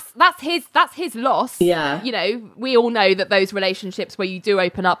 And that's his loss. Yeah. You know, we all know that those relationships where you do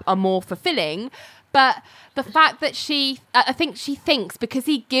open up are more fulfilling. But the fact that I think she thinks because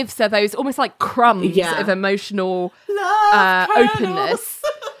he gives her those almost like crumbs of emotional openness.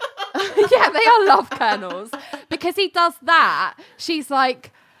 Yeah, they are love kernels. Because he does that, she's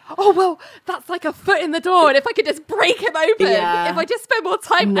like, oh, well, that's like a foot in the door. And if I could just break him open, if I just spend more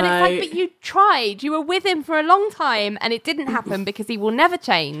time. No. And it's like, but you tried. You were with him for a long time and it didn't happen because he will never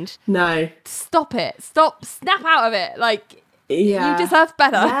change. No. Stop it. Stop. Snap out of it. Like, you deserve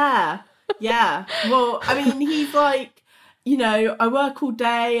better. Yeah. Yeah. Well, I mean, he's like, you know, I work all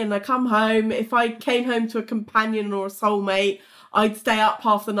day and I come home. If I came home to a companion or a soulmate, I'd stay up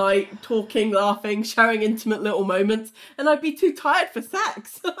half the night talking, laughing, sharing intimate little moments, and I'd be too tired for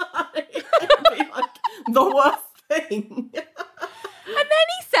sex. It'd be like the worst thing. And then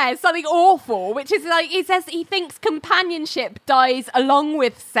he says something awful, which is like, he says he thinks companionship dies along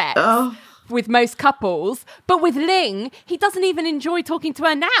with sex. Oh. With most couples, but with Ling, he doesn't even enjoy talking to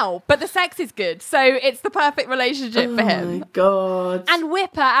her now, but the sex is good, so it's the perfect relationship for him. Oh my God. And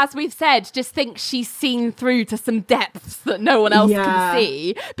Whipper, as we've said, just thinks she's seen through to some depths that no one else can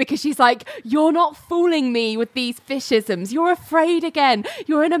see, because she's like, you're not fooling me with these fishisms, you're afraid again,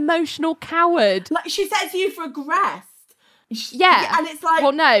 you're an emotional coward. Like, she says you've regressed. Yeah. And it's like...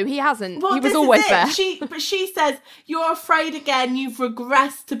 Well, no, he hasn't. Well, he was always there. But she says, you're afraid again, you've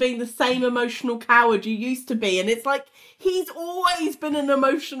regressed to being the same emotional coward you used to be. And it's like, he's always been an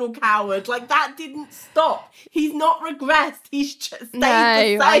emotional coward. Like, that didn't stop. He's not regressed. He's just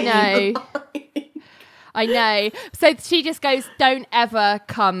stayed the same. I know. So she just goes, don't ever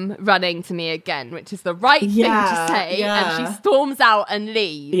come running to me again, which is the right thing to say. Yeah. And she storms out and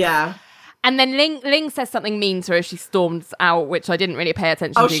leaves. Yeah. And then Ling says something mean to her as she storms out, which I didn't really pay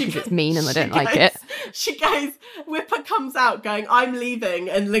attention to because it's mean and I don't like it. She goes, Whipper comes out going, I'm leaving.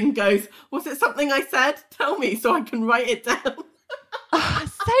 And Ling goes, was it something I said? Tell me so I can write it down.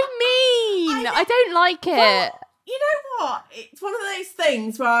 So mean. I don't like it. Well, you know what? It's one of those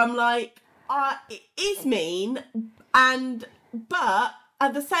things where I'm like, it is mean. But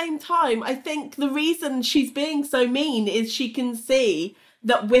at the same time, I think the reason she's being so mean is she can see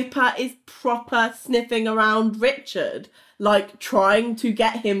that Whipper is proper sniffing around Richard, like trying to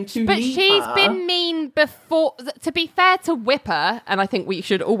get him to leave her. But she's been mean before. To be fair to Whipper, and I think we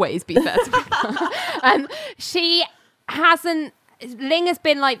should always be fair to Whipper, she hasn't Ling has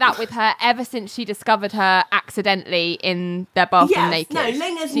been like that with her ever since she discovered her accidentally in their bathroom naked. No,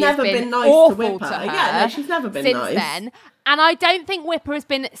 Ling has never been nice to Whipper. Yeah, no, she's never been since nice. Then. And I don't think Whipper has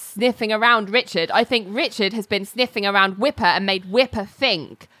been sniffing around Richard. I think Richard has been sniffing around Whipper and made Whipper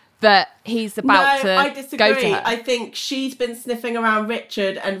think that he's about to I disagree. go to her. I think she's been sniffing around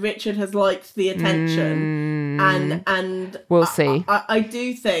Richard and Richard has liked the attention. And we'll see. I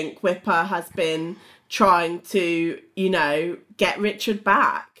do think Whipper has been trying to, get Richard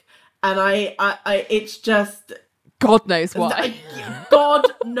back. And I it's just... God knows why. God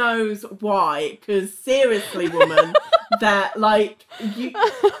knows why. Because seriously, woman, that I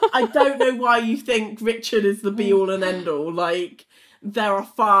don't know why you think Richard is the be all and end all. There are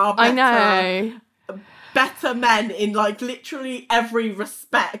far better men in literally every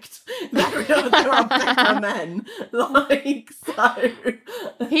respect. There are better men. So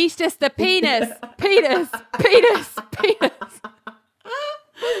he's just a penis.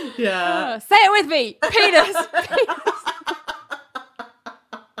 Yeah. Say it with me. Penis.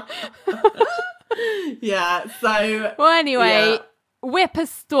 Yeah, so... Well, anyway, Whipper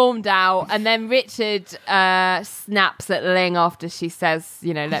stormed out, and then Richard snaps at Ling after she says,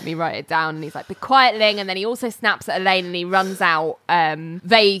 let me write it down. And he's like, be quiet, Ling. And then he also snaps at Elaine and he runs out.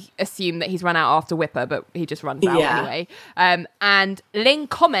 They assume that he's run out after Whipper, but he just runs out anyway. And Ling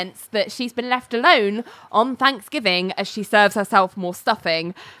comments that she's been left alone on Thanksgiving as she serves herself more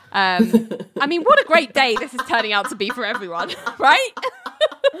stuffing. I mean, what a great day this is turning out to be for everyone, right?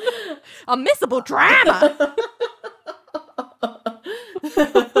 Unmissable drama.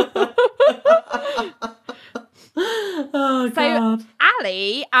 Oh, God. So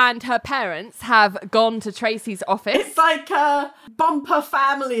Ali and her parents have gone to Tracy's office. It's like a bumper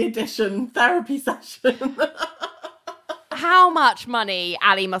family edition therapy session. How much money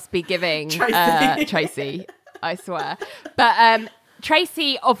Ali must be giving Tracy, I swear. But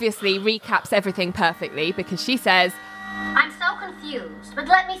Tracy obviously recaps everything perfectly because she says, I'm so confused, but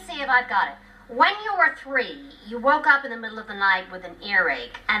let me see if I've got it. When you were 3, you woke up in the middle of the night with an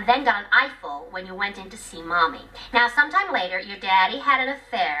earache and then got an eyeful when you went in to see Mommy. Now, sometime later, your daddy had an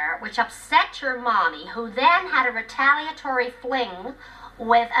affair which upset your mommy, who then had a retaliatory fling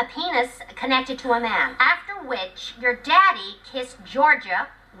with a penis connected to a man. After which, your daddy kissed Georgia,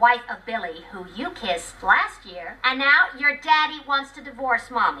 wife of Billy, who you kissed last year, and now your daddy wants to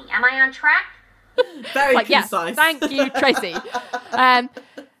divorce Mommy. Am I on track? Very concise. Yes, thank you, Tracy.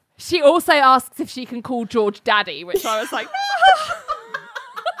 She also asks if she can call George Daddy, which I was like,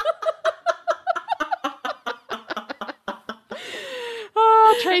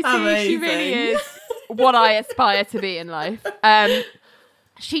 oh, Tracy, amazing. She really is what I aspire to be in life.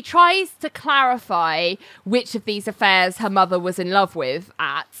 She tries to clarify which of these affairs her mother was in love with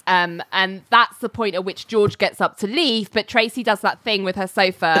and that's the point at which George gets up to leave, but Tracy does that thing with her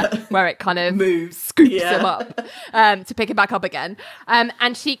sofa where it kind of moves, scoops him up to pick him back up again.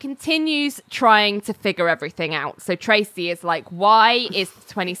 And she continues trying to figure everything out. So Tracy is like, why is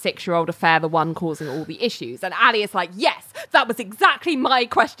the 26-year-old affair the one causing all the issues? And Ali is like, yes, that was exactly my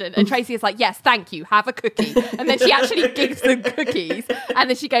question. And Tracy is like, yes, thank you, have a cookie. And then she actually gives them cookies.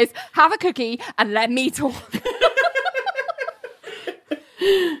 And then she goes, have a cookie and let me talk.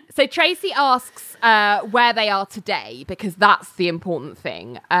 So Tracy asks where they are today, because that's the important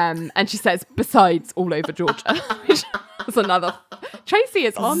thing. And she says, besides all over Georgia. Which was another... Tracy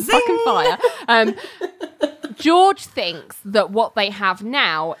is on Zing! fucking fire. George thinks that what they have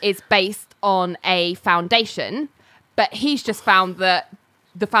now is based on a foundation, but he's just found that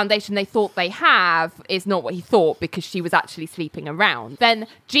the foundation they thought they have is not what he thought, because she was actually sleeping around. Then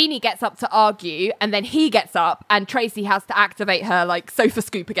Jeannie gets up to argue, and then he gets up and Tracy has to activate her sofa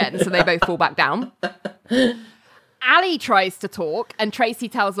scoop again, so they both fall back down. Ali tries to talk and Tracy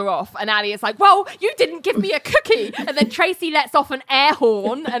tells her off, and Ali is like, well, you didn't give me a cookie. And then Tracy lets off an air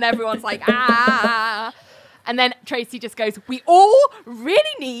horn and everyone's like, ah. And then Tracy just goes, we all really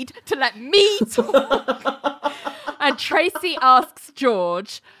need to let me talk. And Tracy asks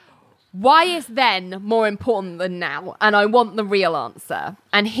George, why is then more important than now? And I want the real answer.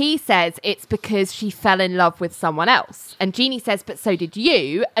 And he says it's because she fell in love with someone else. And Jeannie says, but so did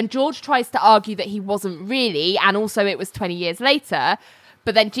you. And George tries to argue that he wasn't really, and also it was 20 years later.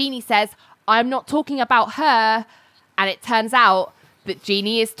 But then Jeannie says, I'm not talking about her. And it turns out that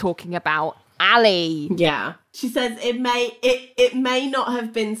Jeannie is talking about Ali. Yeah. She says it may not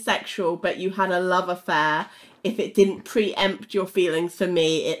have been sexual, but you had a love affair. If it didn't preempt your feelings for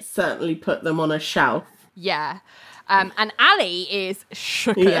me, it certainly put them on a shelf. Yeah. And Ali is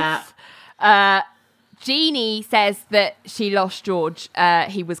shook. Yeah. Jeannie says that she lost George,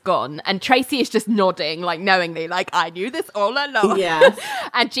 he was gone, and Tracy is just nodding, like, knowingly, like, I knew this all along. Yes.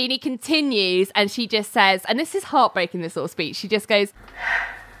 And Jeannie continues, and she just says, and this is heartbreaking, this sort of speech, she just goes,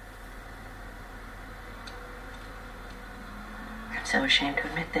 I'm so ashamed to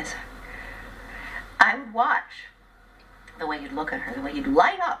admit this. I would watch the way you'd look at her, the way you'd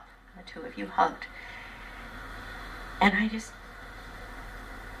light up when the two of you hugged. And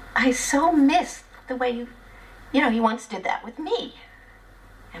I so missed the way you once did that with me.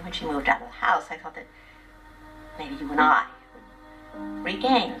 And when she moved out of the house, I thought that maybe you and I would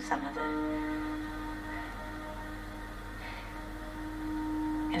regain some of the...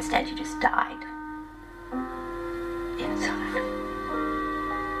 Instead, you just died. Inside.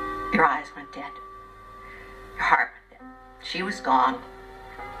 Your eyes went dead. Your heart went dead. She was gone.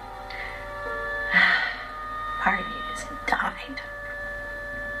 Part of you just died.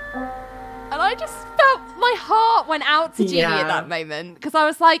 And I just felt my heart went out to Jeannie at that moment, because I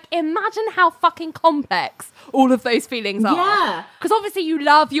was like, imagine how fucking complex all of those feelings are. Yeah. Because obviously you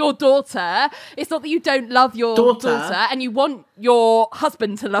love your daughter. It's not that you don't love your daughter, and you want your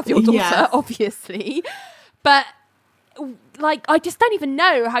husband to love your daughter, obviously. But like, I just don't even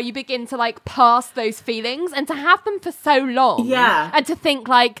know how you begin to like pass those feelings, and to have them for so long. Yeah. And to think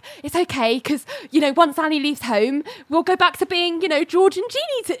like, it's okay, because, once Annie leaves home, we'll go back to being, George and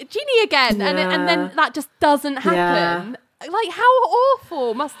Jeannie again. Yeah. And then that just doesn't happen. Like, how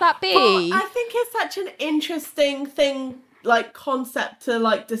awful must that be? But I think it's such an interesting thing, like, concept to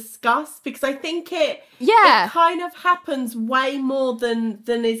like discuss, because I think it kind of happens way more than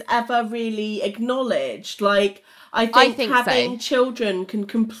is ever really acknowledged. Like, I think having children can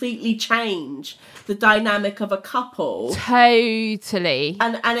completely change the dynamic of a couple. Totally.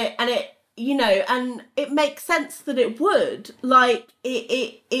 And it and it makes sense that it would. Like,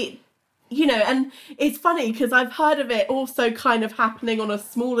 it and it's funny because I've heard of it also kind of happening on a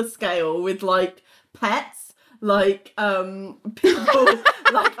smaller scale with like pets, like people.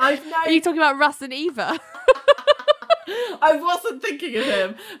 Like, I've known. Are you talking about Russ and Eva? I wasn't thinking of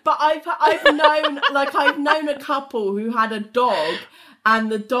him, but I've known a couple who had a dog,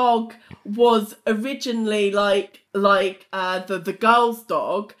 and the dog was originally like the girl's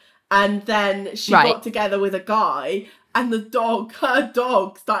dog, and then she got together with a guy, and her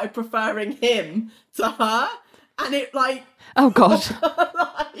dog started preferring him to her, and it like, oh god,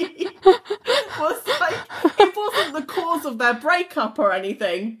 was like, it wasn't the cause of their breakup or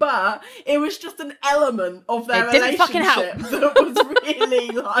anything, but it was just an element of their relationship that was really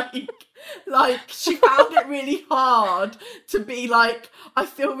like she found it really hard to be like, I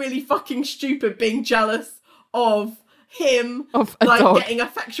feel really fucking stupid being jealous of him, of a dog. Getting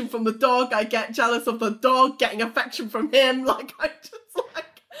affection from the dog. I get jealous of the dog getting affection from him. Like,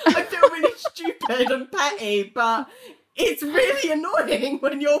 I feel really stupid and petty, but it's really annoying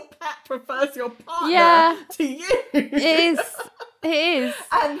when your pet prefers your partner to you. It is.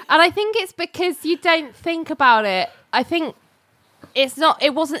 And I think it's because you don't think about it. I think I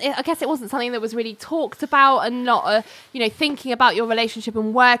guess it wasn't something that was really talked about, and not thinking about your relationship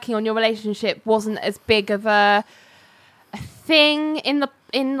and working on your relationship wasn't as big of a thing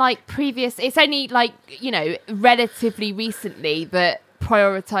in like previous. It's only like, relatively recently that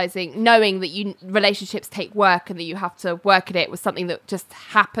prioritizing, knowing that relationships take work and that you have to work at it, was something that just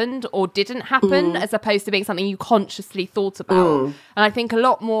happened or didn't happen, as opposed to being something you consciously thought about. And I think there's a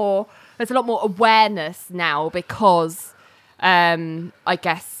lot more awareness now, because I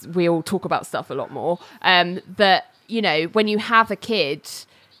guess we all talk about stuff a lot more, that when you have a kid,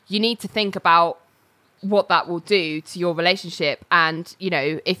 you need to think about what that will do to your relationship, and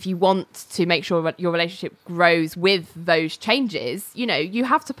if you want to make sure your relationship grows with those changes, you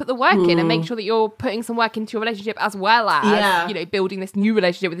have to put the work in and make sure that you're putting some work into your relationship, as well as building this new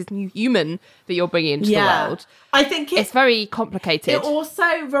relationship with this new human that you're bringing into the world. I think it's very complicated. It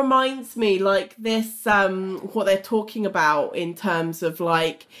also reminds me, like, this what they're talking about in terms of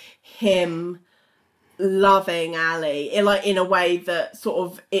like him loving Ali in a way that sort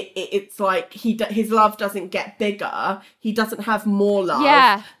of it's like his love doesn't get bigger, he doesn't have more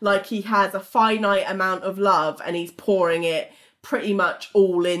love, like he has a finite amount of love and he's pouring it pretty much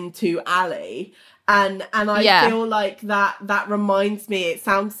all into Ali, and I feel like that reminds me, it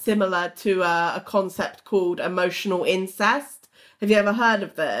sounds similar to a concept called emotional incest. Have you ever heard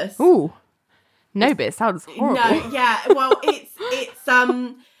of this? No, but it sounds horrible. Well, it's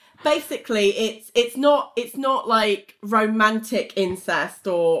basically, it's not like romantic incest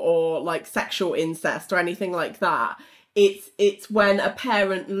or like sexual incest or anything like that. It's when a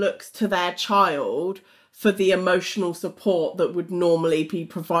parent looks to their child for the emotional support that would normally be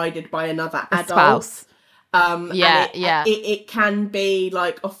provided by another adult. Spouse. It can be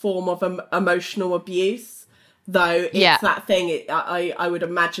like a form of emotional abuse, though it's that thing. I would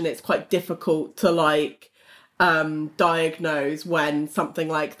imagine it's quite difficult to like diagnose when something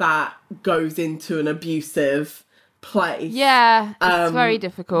like that goes into an abusive place. Yeah, it's very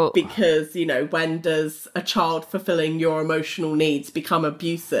difficult. Because, you know, when does a child fulfilling your emotional needs become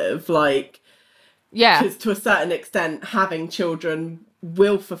abusive? Like, because to a certain extent, having children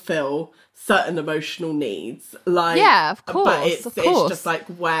will fulfill certain emotional needs. Like, yeah, of course. But it's just like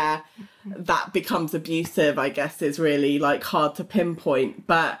where that becomes abusive, I guess, is really like hard to pinpoint.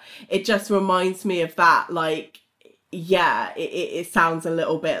 But it just reminds me of that. Like, yeah, it sounds a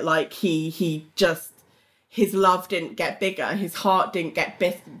little bit like he just, his love didn't get bigger, his heart didn't get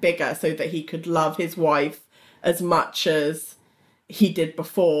bigger so that he could love his wife as much as he did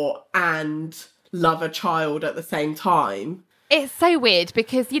before and love a child at the same time. It's so weird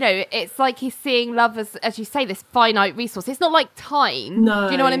because, you know, it's like he's seeing love as you say, this finite resource. It's not like time. No.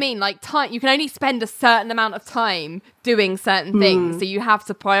 Do you know what I mean? Like time, you can only spend a certain amount of time doing certain things. So you have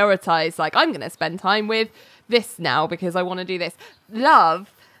to prioritize, like, I'm going to spend time with this now because I want to do this.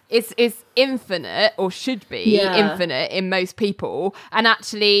 Love is infinite, or should be infinite in most people. And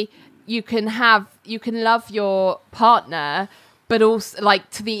actually you can love your partner, but also like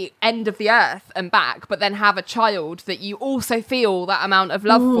to the end of the earth and back, but then have a child that you also feel that amount of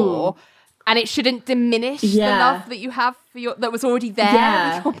love for, and it shouldn't diminish the love that you have for that was already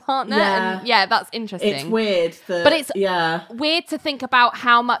there with your partner. And that's interesting. It's weird, but it's weird to think about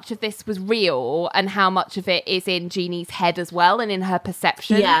how much of this was real and how much of it is in Jeannie's head as well and in her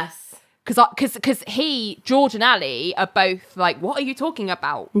perception. Yes. Because George and Ali are both like, what are you talking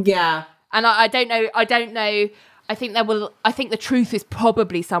about? Yeah. And I don't know. I think the truth is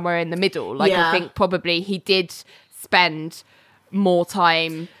probably somewhere in the middle. Like, I think probably he did spend more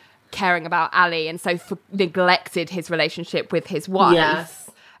time caring about Ali and so neglected his relationship with his wife. Yes.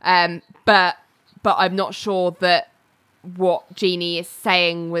 But I'm not sure that what Jeannie is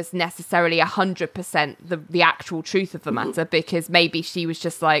saying was necessarily 100% the actual truth of the matter, because maybe she was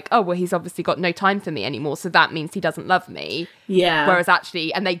just like, oh, well, he's obviously got no time for me anymore, so that means he doesn't love me. Yeah. Whereas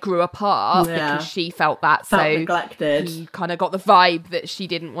actually, and they grew apart because she felt that, so neglected. He kind of got the vibe that she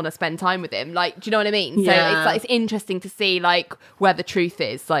didn't want to spend time with him. Like, do you know what I mean? So it's interesting to see like where the truth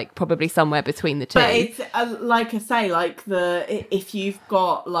is, like probably somewhere between the two. But it's like I say, like if you've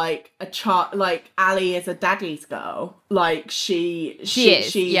got like a child, like Ali is a daddy's girl. Like she's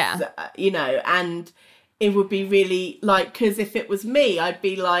you know, and it would be really like, because if it was me, I'd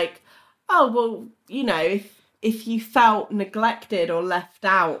be like, oh well, you know, if you felt neglected or left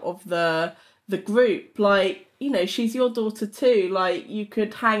out of the group, like, you know, she's your daughter too, like you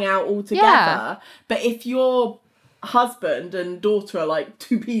could hang out all together. But if your husband and daughter are like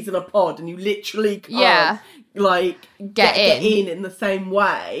two peas in a pod and you literally can't like get in the same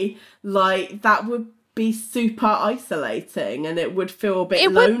way, like that would be super isolating, and it would feel a bit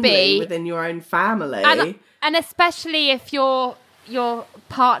lonely within your own family. And especially if your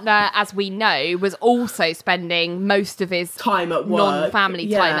partner, as we know, was also spending most of his time at work, non-family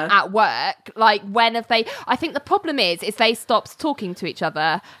time at work. Like, when have they... I think the problem is they stopped talking to each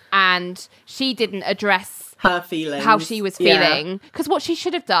other, and she didn't address her feelings, how she was feeling. Because what she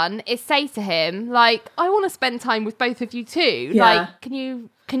should have done is say to him, like, I want to spend time with both of you too. Like, can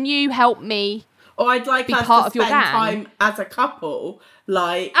you help me? Or I'd like us to spend time as a couple,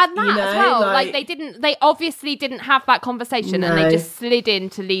 like, and that, you know, as well. Like they obviously didn't have that conversation, and they just slid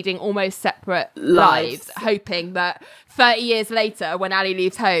into leading almost separate lives, hoping that 30 years later, when Ali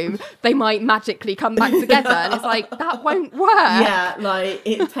leaves home, they might magically come back together. And it's like, that won't work. Yeah, like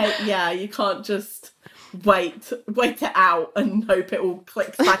you can't just wait it out and hope it all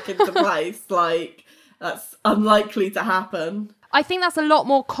clicks back into place. Like, that's unlikely to happen. I think that's a lot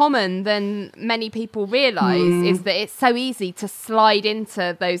more common than many people realise, is that it's so easy to slide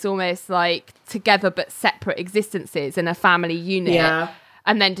into those almost like together but separate existences in a family unit. Yeah.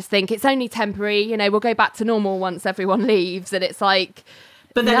 And then just think it's only temporary, you know, we'll go back to normal once everyone leaves. And it's like,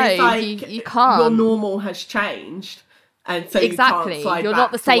 but then it's like, you can't. Your normal has changed. And so exactly. You can't slide You're back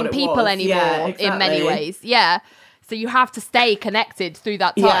not the same to people anymore in many ways. Yeah. So you have to stay connected through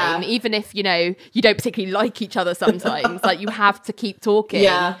that time, even if, you know, you don't particularly like each other sometimes. Like, you have to keep talking.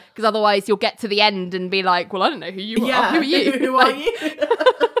 Yeah. Because otherwise you'll get to the end and be like, well, I don't know who you are. Who are you? Who are you?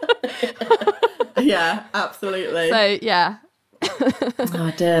 Yeah, absolutely. So, yeah.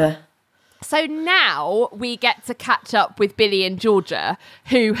 Oh, dear. So now we get to catch up with Billy and Georgia,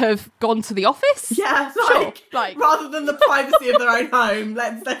 who have gone to the office. Yeah, like rather than the privacy of their own home,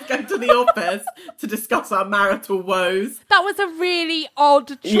 let's go to the office to discuss our marital woes. That was a really odd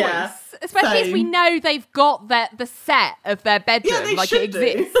choice. Yeah, especially as we know they've got the set of their bedroom, like it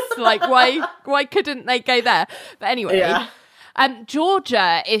exists. Like why couldn't they go there? But anyway. Yeah.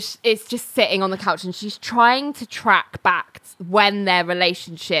 Georgia is just sitting on the couch and she's trying to track back when their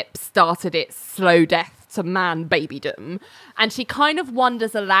relationship started its slow death to man babydom. And she kind of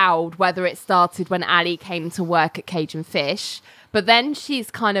wonders aloud whether it started when Ali came to work at Cajun Fish. But then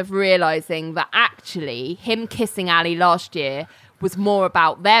she's kind of realising that actually him kissing Ali last year was more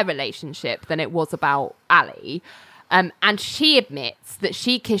about their relationship than it was about Ali. And she admits that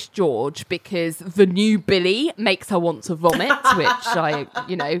she kissed George because the new Billy makes her want to vomit, which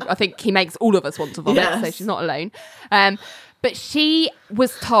I think he makes all of us want to vomit, so she's not alone. But she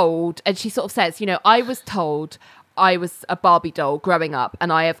was told, and she sort of says, I was told I was a Barbie doll growing up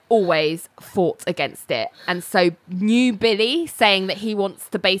and I have always fought against it. And so new Billy saying that he wants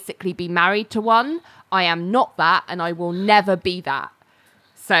to basically be married to one, I am not that and I will never be that.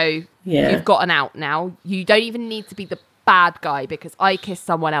 So you've got an out now. You don't even need to be the bad guy because I kissed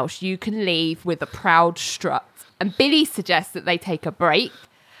someone else. You can leave with a proud strut. And Billy suggests that they take a break.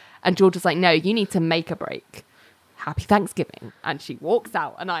 And George is like, no, you need to make a break. Happy Thanksgiving. And she walks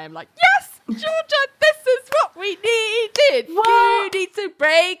out and I am like, yes, Georgia, this is what we needed. What? You need to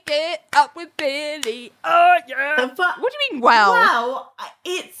break it up with Billy. Oh, yeah. But, what do you mean, well? Well,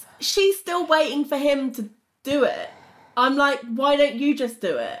 she's still waiting for him to do it. I'm like, why don't you just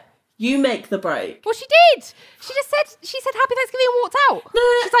do it? You make the break. Well, she did. She said Happy Thanksgiving and walked out. No.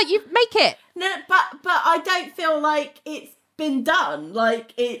 She's like, you make it. No, but I don't feel like it's been done.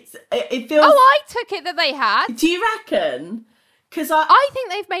 Like it feels. Oh, I took it that they had. Do you reckon? Because I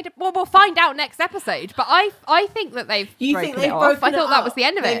think they've made it. Well, we'll find out next episode. But I think that they've. You broken think they've it broken off. I thought it that up? was the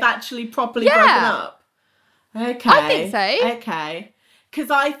end of it. They've actually properly broken up. Okay, I think so. Okay,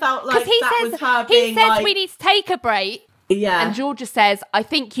 because I felt like he that says, was her being he says like, we need to take a break. Yeah. And Georgia says, I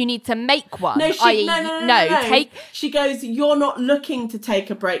think you need to make one. No, no. Take. She goes, you're not looking to take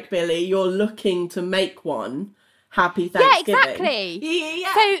a break, Billy. You're looking to make one. Happy Thanksgiving. Yeah, exactly.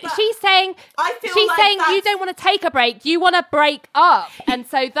 Yeah, so she's saying, you don't want to take a break. You want to break up. And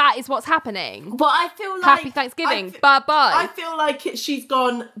so that is what's happening. But I feel like... Happy Thanksgiving. Bye-bye. I feel like she's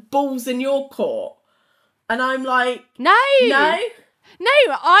gone balls in your court. And I'm like... No. No?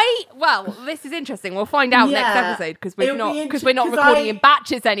 Well, this is interesting. We'll find out next episode because we're not recording in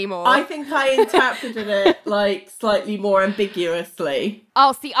batches anymore. I think I interpreted it like slightly more ambiguously.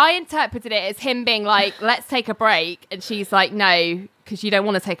 Oh, see, I interpreted it as him being like, let's take a break. And she's like, no, because you don't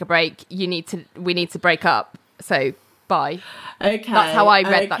want to take a break. We need to break up. So bye. Okay. That's how I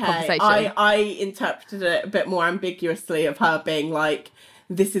read that conversation. I interpreted it a bit more ambiguously of her being like,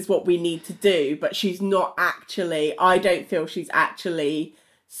 this is what we need to do, but she's not actually, I don't feel she's actually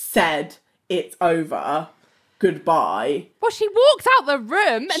said it's over, goodbye. Well, she walked out the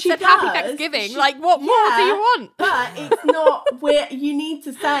room and said Happy Thanksgiving. What more do you want? But it's not where you need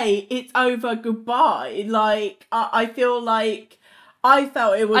to say it's over, goodbye. I feel like I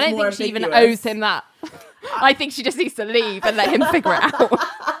felt it was more I don't think she ambiguous. even owes him that. I think she just needs to leave and let him figure it out.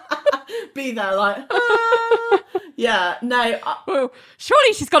 Be there yeah, no. Well,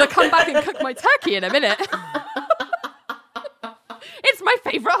 surely she's got to come back and cook my turkey in a minute. It's my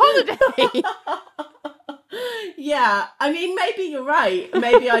favourite holiday. Yeah, I mean, maybe you're right.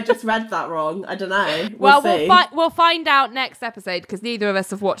 Maybe I just read that wrong. I don't know. We'll find out next episode because neither of us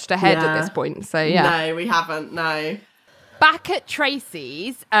have watched ahead at this point. So yeah, no, we haven't. No. Back at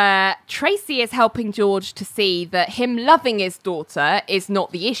Tracy's, Tracy is helping George to see that him loving his daughter is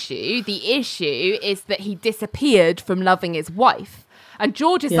not the issue. The issue is that he disappeared from loving his wife. And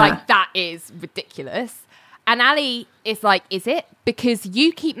George is like, that is ridiculous. And Ali is like, is it? Because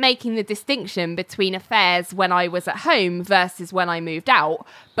you keep making the distinction between affairs when I was at home versus when I moved out.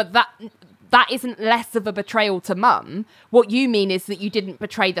 But that isn't less of a betrayal to mum. What you mean is that you didn't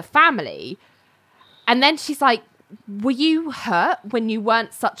betray the family. And then she's like, were you hurt when you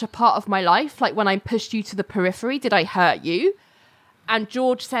weren't such a part of my life? Like when I pushed you to the periphery, did I hurt you? And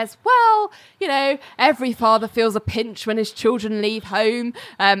George says, well, every father feels a pinch when his children leave home.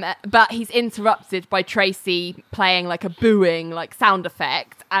 But he's interrupted by Tracy playing like a booing sound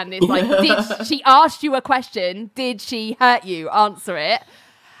effect. And it's like, did she asked you a question? Did she hurt you? Answer it.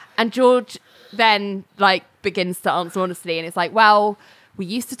 And George then begins to answer honestly. And it's like, well, we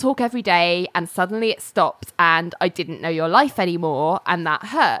used to talk every day and suddenly it stopped and I didn't know your life anymore and that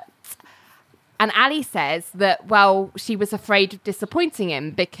hurt. And Ali says that, well, she was afraid of disappointing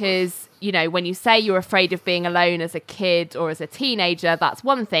him because, you know, when you say you're afraid of being alone as a kid or as a teenager, that's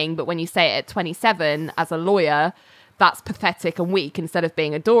one thing. But when you say it at 27 as a lawyer, that's pathetic and weak instead of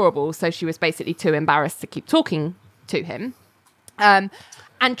being adorable. So she was basically too embarrassed to keep talking to him.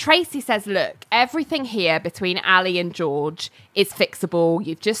 And Tracy says, look, everything here between Ali and George is fixable.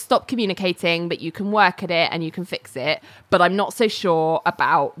 You've just stopped communicating, but you can work at it and you can fix it. But I'm not so sure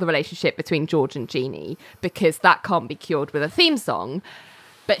about the relationship between George and Jeannie because that can't be cured with a theme song.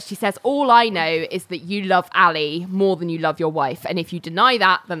 But she says, all I know is that you love Ali more than you love your wife. And if you deny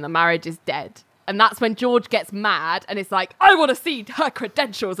that, then the marriage is dead. And that's when George gets mad and is like, I want to see her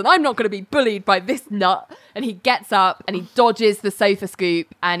credentials and I'm not going to be bullied by this nut. And he gets up and he dodges the sofa scoop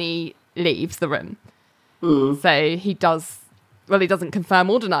and he leaves the room. So he doesn't confirm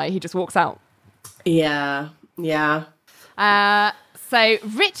or deny. He just walks out. Yeah. So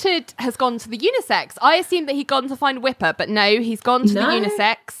Richard has gone to the unisex. I assumed that he'd gone to find Whipper, but no, he's gone to the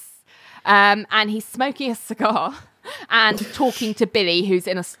unisex. And he's smoking a cigar. And talking to Billy, who's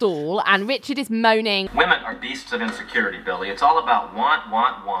in a stall, and Richard is moaning. Women are beasts of insecurity, Billy. It's all about want.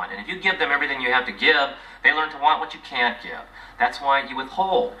 And if you give them everything you have to give, they learn to want what you can't give. That's why you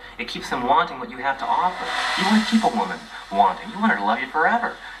withhold. It keeps them wanting what you have to offer. You want to keep a woman wanting. You want her to love you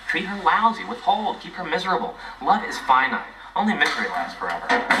forever. Treat her lousy. Withhold. Keep her miserable. Love is finite. Only misery lasts forever.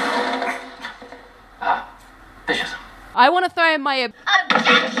 Vicious. I want to throw in my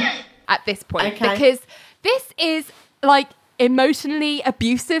objection at this point, because this is like emotionally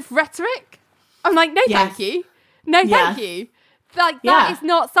abusive rhetoric. I'm like, no, thank you. No, thank you. Like, that is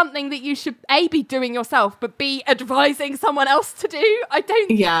not something that you should, A, be doing yourself, but B, advising someone else to do. I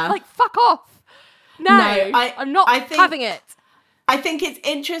don't, like, fuck off. No, I'm not having it. I think it's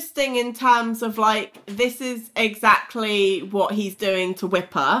interesting in terms of, like, this is exactly what he's doing to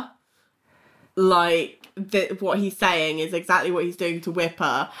Whipper. Like, what he's saying is exactly what he's doing to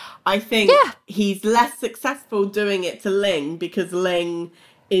Whipper. I think he's less successful doing it to Ling because Ling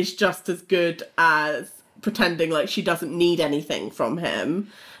is just as good as pretending like she doesn't need anything from him.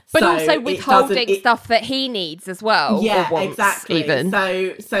 But so also withholding stuff that he needs as well. Yeah, or wants, exactly. Even.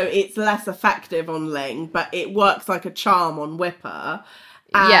 So it's less effective on Ling, but it works like a charm on Whipper.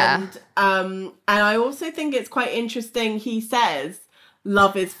 And I also think it's quite interesting. He says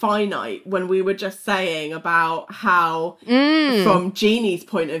love is finite when we were just saying about how from Jeannie's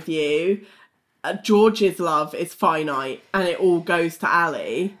point of view, George's love is finite and it all goes to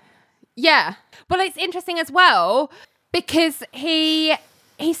Ali. Yeah. Well, it's interesting as well because he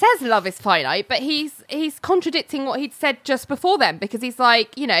says love is finite, but he's contradicting what he'd said just before then, because he's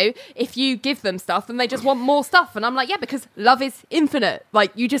like, you know, if you give them stuff then they just want more stuff. And I'm like, yeah, because love is infinite.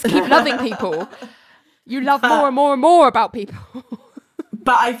 Like, you just keep loving people. You love more and more and more about people.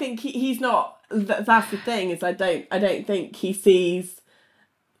 But I think he's not. That's the thing, is I don't think he sees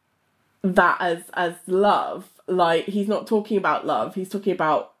that as love. Like, he's not talking about love. He's talking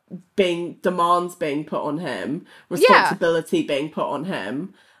about demands being put on him, responsibility being put on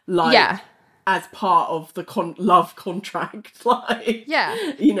him, like as part of the love contract. Like,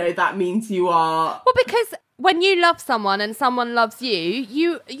 you know, that means you are. Well, because when you love someone and someone loves you,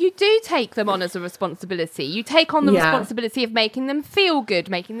 you do take them on as a responsibility. You take on the responsibility of making them feel good,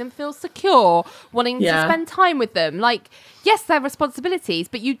 making them feel secure, wanting to spend time with them. Like, yes, they're responsibilities,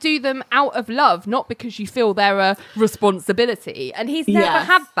 but you do them out of love, not because you feel they're a responsibility. And he's never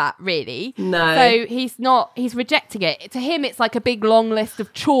had that, really. No. So he's rejecting it. To him, it's like a big long list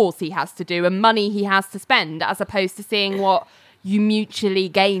of chores he has to do and money he has to spend, as opposed to seeing what you mutually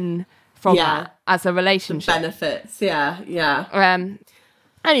gain from that as a relationship. Benefits,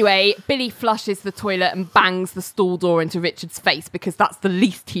 Anyway, Billy flushes the toilet and bangs the stall door into Richard's face because that's the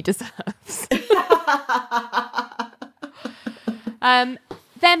least he deserves.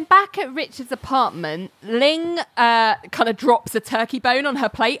 Then back at Richard's apartment, Ling kind of drops a turkey bone on her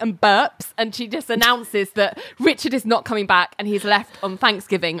plate and burps, and she just announces that Richard is not coming back and he's left on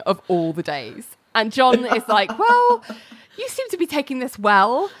Thanksgiving of all the days. And John is like, well, you seem to be taking this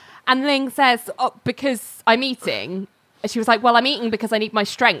well. And Ling says, because I'm eating. She was like, well, I'm eating because I need my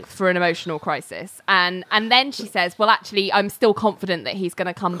strength for an emotional crisis. And then she says, well, actually, I'm still confident that he's going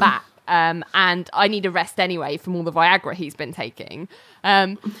to come back. And I need a rest anyway from all the Viagra he's been taking.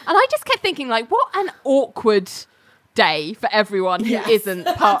 And I just kept thinking, like, what an awkward day for everyone who isn't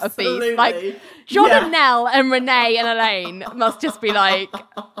part of these. Like, John and Nell and Renee and Elaine must just be like,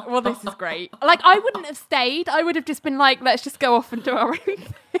 well, this is great. Like, I wouldn't have stayed. I would have just been like, let's just go off and do our own thing.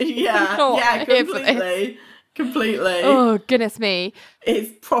 Completely. Oh, goodness me.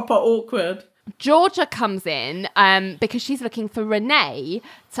 It's proper awkward. Georgia comes in because she's looking for Renee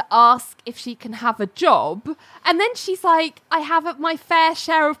to ask if she can have a job. And then she's like, I have my fair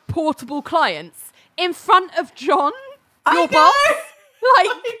share of portable clients in front of John, your boss.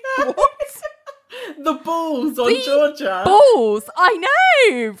 Like, what? The balls on Georgia. Balls, I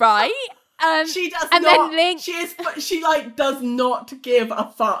know, right? She does and not. Then Ling, she like does not give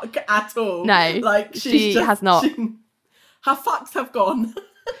a fuck at all. No, like she has not. Her fucks have gone.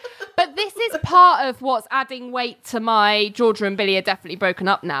 But this is part of what's adding weight to my Georgia and Billy are definitely broken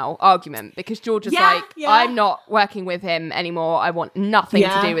up now argument, because Georgia's I'm not working with him anymore. I want nothing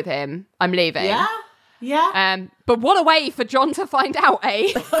to do with him. I'm leaving. Yeah. Yeah. But what a way for John to find out,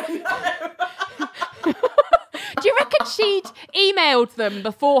 eh? Do you reckon she'd emailed them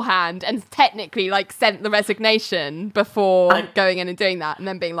beforehand and technically like sent the resignation before going in and doing that, and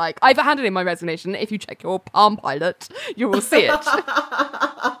then being like, I've handed in my resignation. If you check your Palm Pilot, you will see it.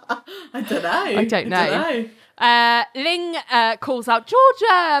 I don't know. Ling calls out,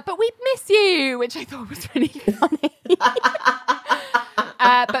 Georgia, but we miss you, which I thought was really funny.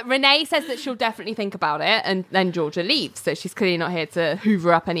 But Renee says that she'll definitely think about it, and then Georgia leaves. So she's clearly not here to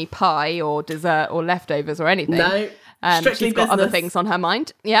hoover up any pie or dessert or leftovers or anything. No, strictly she's got business. other things on her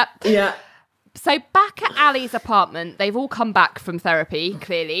mind. Yep. Yeah. So back at Ali's apartment, they've all come back from therapy,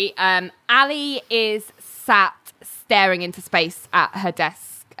 clearly. Ali is sat staring into space at her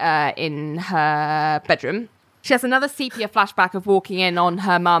desk in her bedroom. She has another sepia flashback of walking in on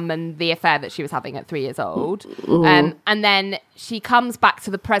her mum and the affair that she was having at 3 years old. And then she comes back to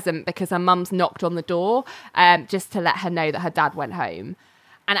the present because her mum's knocked on the door just to let her know that her dad went home.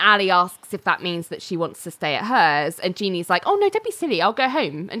 And Ali asks if that means that she wants to stay at hers. And Jeannie's like, oh, no, don't be silly. I'll go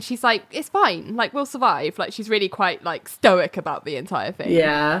home. And she's like, it's fine. Like, we'll survive. Like, she's really quite, like, stoic about the entire thing.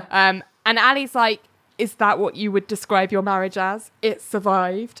 Yeah. And Ali's like, is that what you would describe your marriage as? It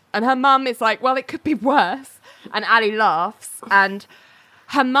survived. And her mum is like, well, it could be worse. And Ali laughs, and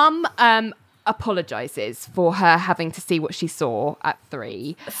her mum apologises for her having to see what she saw at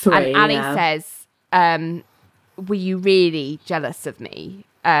 3. And Ali says, were you really jealous of me?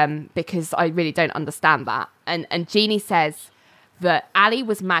 Because I really don't understand that. And Jeannie says that Ali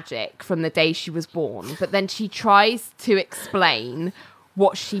was magic from the day she was born, but then she tries to explain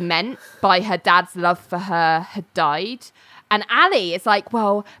what she meant by her dad's love for her had died. And Ali is like,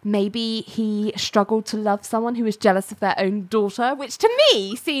 well, maybe he struggled to love someone who was jealous of their own daughter, which to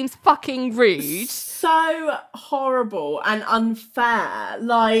me seems fucking rude. So horrible and unfair.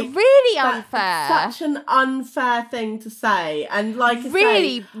 Like, really unfair. Such an unfair thing to say. And like I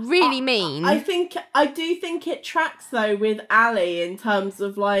really, say, really mean. I do think it tracks though with Ali in terms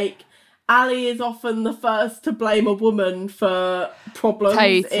of like, Ali is often the first to blame a woman for problems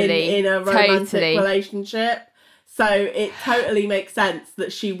in a romantic relationship. So it totally makes sense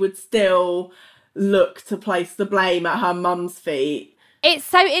that she would still look to place the blame at her mum's feet. It's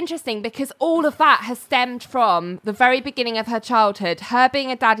so interesting because all of that has stemmed from the very beginning of her childhood, her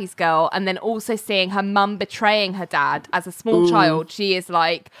being a daddy's girl, and then also seeing her mum betraying her dad as a small child. She is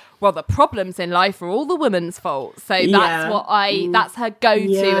like, well, the problems in life are all the woman's fault. So that's her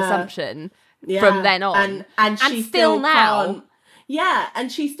go-to assumption from then on. And she still now. Can't. Yeah, and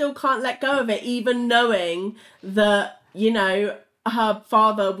she still can't let go of it, even knowing that, you know, her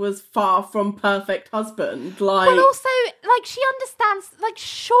father was far from perfect husband. Like, but also, like, she understands, like,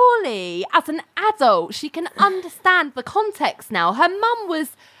 surely, as an adult, she can understand the context now. Her mum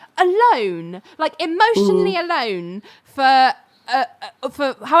was alone, like, emotionally alone for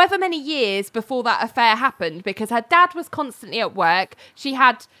however many years before that affair happened, because her dad was constantly at work. She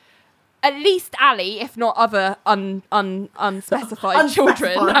had at least Ali, if not other unspecified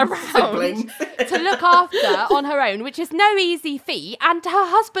children around to look after on her own, which is no easy feat. And her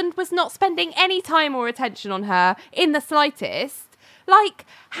husband was not spending any time or attention on her in the slightest. Like,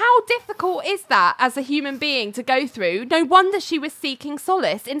 how difficult is that as a human being to go through? No wonder she was seeking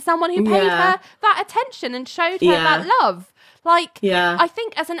solace in someone who paid her that attention and showed her that love. Like, I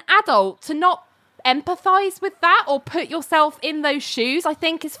think as an adult, to not empathize with that or put yourself in those shoes, I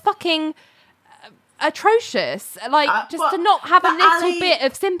think is fucking atrocious. Like, just to not have a little bit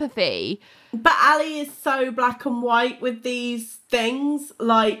of sympathy. But Ali is so black and white with these things.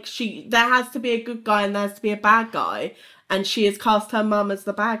 Like, there has to be a good guy and there has to be a bad guy, and she has cast her mum as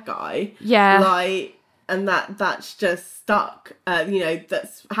the bad guy. Yeah. Like, and that's just stuck. You know,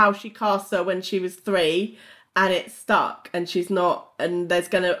 that's how she cast her when she was 3, and it's stuck, and she's not, and there's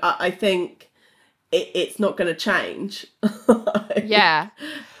gonna, I think it's not going to change. Yeah.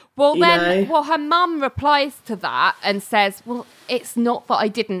 Well, well, her mum replies to that and says, well, it's not that I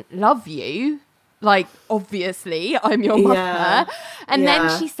didn't love you. like, obviously, I'm your mother. Yeah. And Yeah.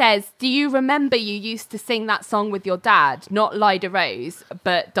 then she says, do you remember you used to sing that song with your dad? Not Lyda Rose,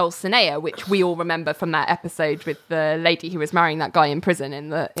 but Dulcinea, which we all remember from that episode with the lady who was marrying that guy in prison in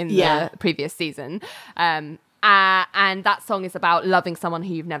the previous season. And that song is about loving someone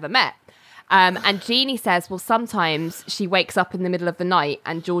who you've never met. And Jeannie says, well, sometimes she wakes up in the middle of the night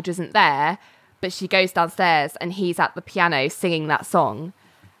and George isn't there, but she goes downstairs and he's at the piano singing that song.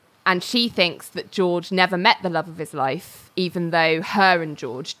 And she thinks that George never met the love of his life, even though her and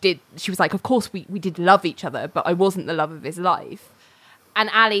George did. She was like, of course, we did love each other, but I wasn't the love of his life.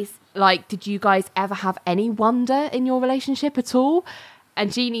 And Ali's like, did you guys ever have any wonder in your relationship at all?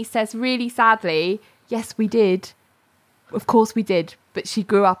 And Jeannie says really sadly, yes, we did. Of course we did. But she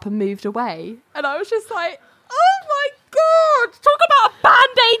grew up and moved away. And I was just like, oh my God, talk about a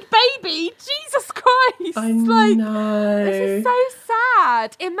Band-Aid baby. Jesus Christ. I like, know. This is so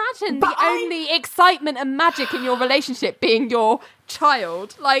sad. Imagine only excitement and magic in your relationship being your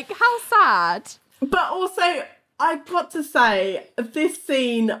child. Like, how sad. But also, I've got to say, this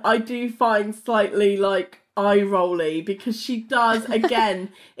scene I do find slightly, like, eye-rolly, because she does,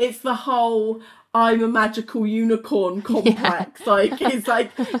 again, it's the whole I'm a magical unicorn complex. Yeah. Like, it's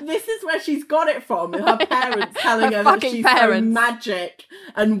like, this is where she's got it from. Her parents telling her that she's so magic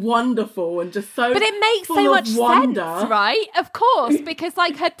and wonderful and just so. But it makes so much sense, right? Of course, because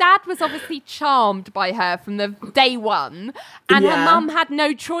like her dad was obviously charmed by her from the day one, and her mum had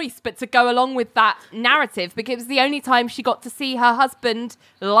no choice but to go along with that narrative because it was the only time she got to see her husband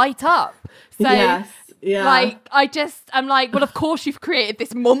light up. So. Yes. Yeah. Like, I'm like, well, of course you've created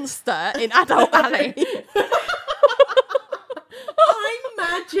this monster in Adult Ali. I'm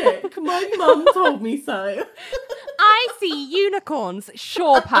magic. My mum told me so. I see unicorns.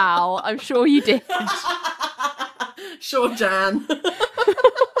 Sure, pal. I'm sure you did. Sure, Jan.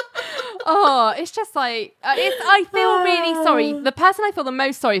 Oh, it's just like, I feel really sorry. The person I feel the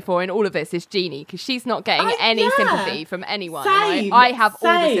most sorry for in all of this is Jeannie, because she's not getting any sympathy from anyone. Same, I have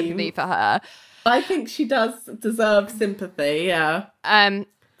all the sympathy for her. I think she does deserve sympathy, yeah. So,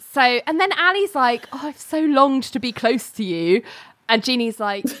 and then Ali's like, oh, I've so longed to be close to you. And Jeannie's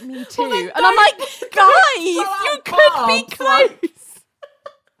like, me too. Well, and I'm like, guys, you could be close.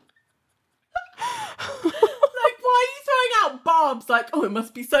 Like, why are you throwing out barbs? Like, oh, it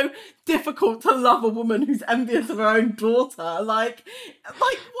must be so difficult to love a woman who's envious of her own daughter. Like,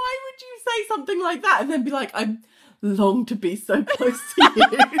 why would you say something like that and then be like, I long to be so close to you?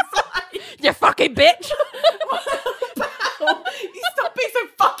 You fucking bitch. You stop being so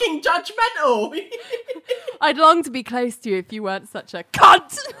fucking judgmental. I'd long to be close to you if you weren't such a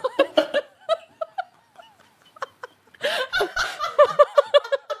cunt.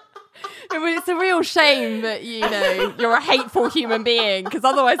 It's a real shame that, you're a hateful human being, because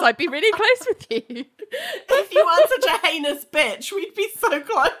otherwise I'd be really close with you. If you weren't such a heinous bitch, we'd be so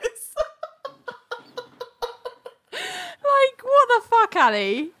close. Like, what the fuck,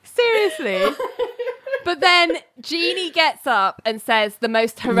 Ali? Seriously? But then Jeannie gets up and says the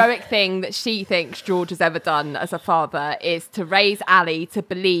most heroic thing that she thinks George has ever done as a father is to raise Ali to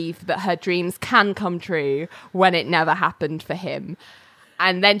believe that her dreams can come true when it never happened for him.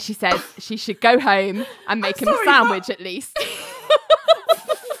 And then she says she should go home and make him a sandwich at least. Why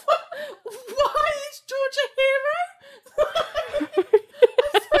is George a hero?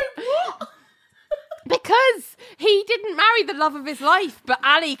 What? Because he didn't marry the love of his life, but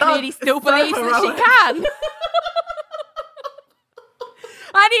Ali clearly still believes that she can.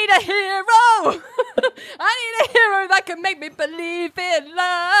 I need a hero. I need a hero that can make me believe in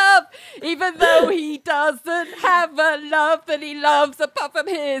love, even though he doesn't have a love that he loves apart from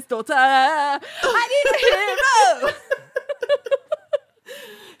his daughter. I need a hero.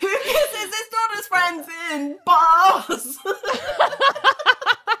 Who kisses his daughter's friends in bars?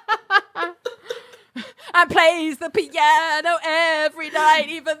 And plays the piano every night,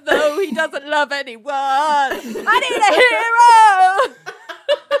 even though he doesn't love anyone. I need a hero.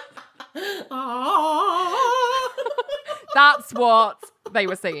 That's what they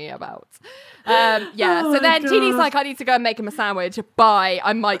were singing about. So then Jeannie's like, I need to go and make him a sandwich. Bye.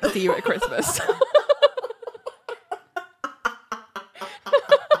 I might see you at Christmas.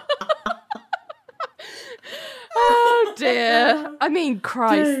 Oh dear. I mean,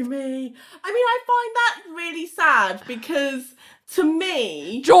 Christ. Dear me. I mean, I find that really sad because to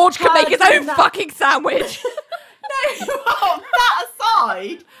me, George can make his own fucking sandwich. No, well, that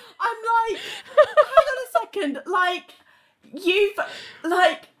aside, I'm like, hang on a second, like,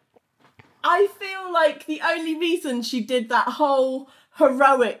 I feel like the only reason she did that whole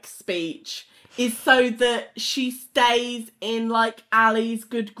heroic speech is so that she stays in, like, Ali's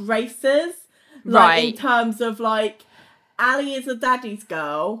good graces. Like, in terms of, like, Ali is a daddy's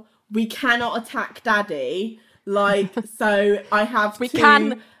girl. We cannot attack daddy. Like, so I have We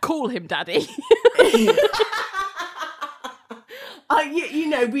can call him daddy. you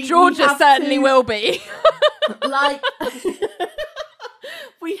know, Georgia certainly will be. Like,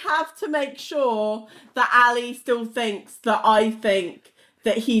 we have to make sure that Ali still thinks that I think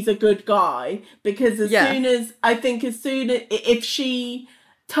that he's a good guy, because if she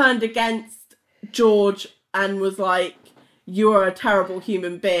turned against George and was like, you're a terrible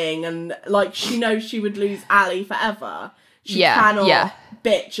human being, and like she knows she would lose Ali forever, she cannot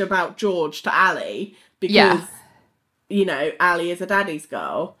bitch about George to Ali, because you know, Ali is a daddy's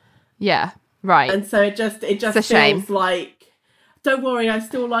girl. Yeah, right. And so it just feels shame. like, don't worry, I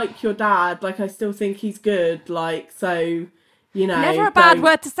still like your dad, like I still think he's good, like, so, you know, never a bad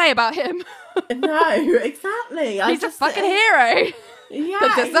word to say about him. No, exactly. He's a fucking hero. Yeah,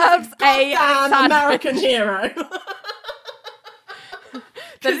 that deserves a American hero.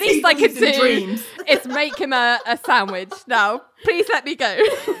 The least I could do is make him a sandwich. Now, please let me go.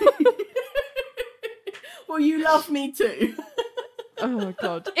 Will you love me too? Oh my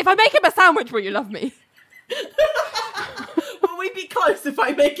God. If I make him a sandwich, will you love me? Will we be close if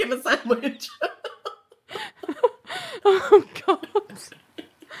I make him a sandwich? Oh God.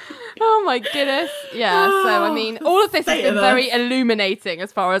 Oh my goodness. Yeah, so I mean, all of this has been very illuminating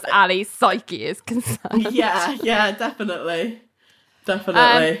as far as Ali's psyche is concerned. Yeah, definitely. So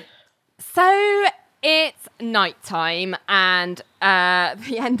it's nighttime and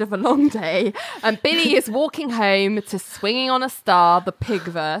the end of a long day, and Billy is walking home to Swinging on a Star, the pig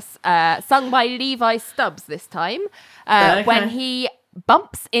verse, sung by Levi Stubbs this time, when he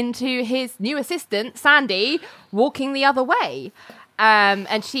bumps into his new assistant, Sandy, walking the other way.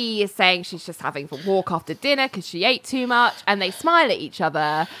 And she is saying she's just having a walk after dinner because she ate too much, and they smile at each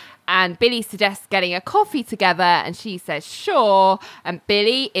other. And Billy suggests getting a coffee together, and she says, sure. And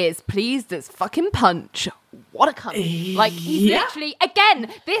Billy is pleased as fucking punch. What a cunt. Like, he's literally, again,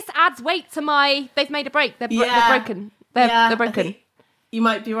 this adds weight to they've made a break. They're broken. They're broken. You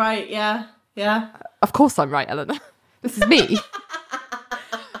might be right, yeah. Of course I'm right, Eleanor. This is me.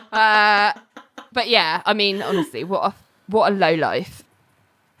 But yeah, I mean, honestly, what a low life.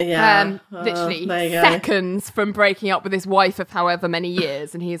 Yeah. Literally seconds from breaking up with his wife of however many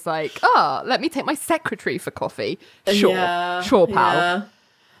years, and he's like, let me take my secretary for coffee. Sure, pal.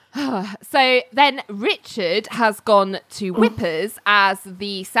 Yeah. So then Richard has gone to Whippers as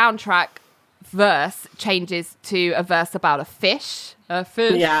the soundtrack verse changes to a verse about a fish. A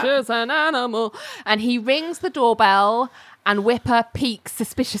fish is an animal. And he rings the doorbell, and Whipper peeks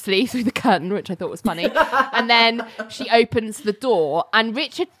suspiciously through the curtain, which I thought was funny. And then she opens the door, and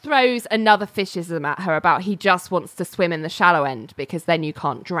Richard throws another fishism at her about he just wants to swim in the shallow end because then you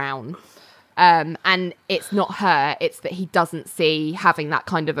can't drown. And it's not her, it's that he doesn't see having that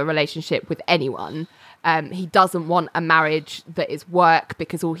kind of a relationship with anyone. He doesn't want a marriage that is work,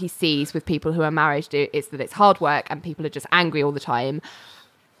 because all he sees with people who are married is that it's hard work and people are just angry all the time.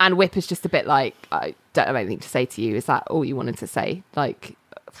 And Whipper's just a bit like, I don't have anything to say to you. Is that all you wanted to say? Like,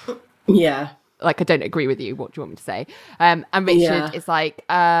 yeah. Like, I don't agree with you. What do you want me to say? And Richard is like,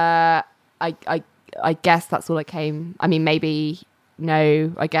 I guess that's all I came. I mean, maybe,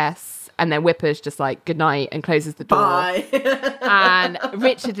 no, I guess. And then Whipper's just like, good night, and closes the door. Bye. And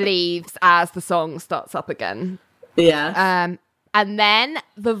Richard leaves as the song starts up again. Yeah. And then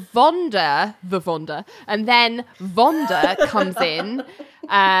Vonda comes in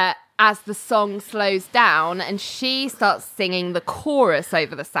as the song slows down, and she starts singing the chorus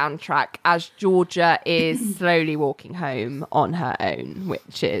over the soundtrack as Georgia is slowly walking home on her own,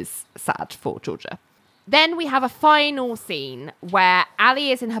 which is sad for Georgia. Then we have a final scene where Ali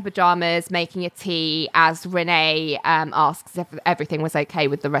is in her pajamas making a tea as Renee asks if everything was okay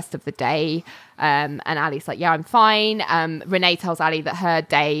with the rest of the day. And Ali's like, yeah, I'm fine. Renee tells Ali that her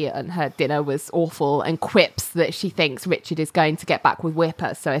day and her dinner was awful and quips that she thinks Richard is going to get back with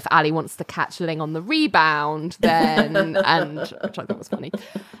Whipper. So if Ali wants to catch Ling on the rebound, then... which I thought was funny.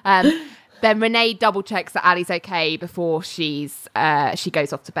 Then Renee double checks that Ali's okay before she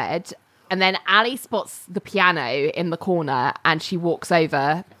goes off to bed. And then Ali spots the piano in the corner, and she walks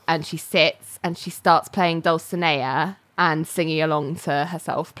over and she sits and she starts playing Dulcinea and singing along to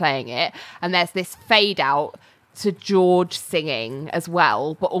herself playing it. And there's this fade out to George singing as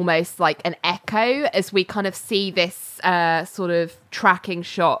well, but almost like an echo as we kind of see this sort of tracking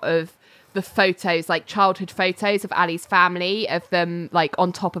shot of the photos, like childhood photos of Ali's family, of them like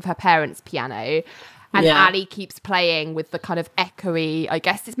on top of her parents' piano. And Ali keeps playing with the kind of echoey, I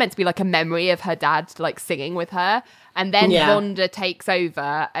guess it's meant to be like a memory of her dad, like singing with her. And then Vonda takes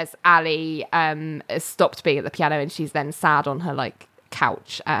over as Ali has stopped being at the piano, and she's then sad on her like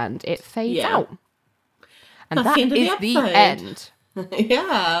couch, and it fades out. And that's the end.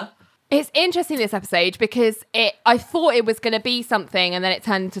 Yeah. It's interesting, this episode, because I thought it was going to be something, and then it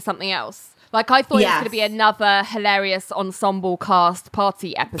turned into something else. Like, I thought it was going to be another hilarious ensemble cast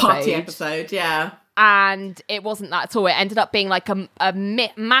party episode. Yeah. And it wasn't that at all. It ended up being like a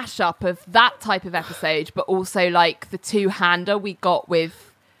mashup of that type of episode, but also like the two-hander we got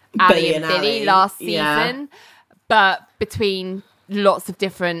with Ali and Billy last season, but between lots of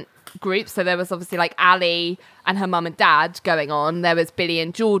different groups. So there was obviously like Ali and her mum and dad going on. There was Billy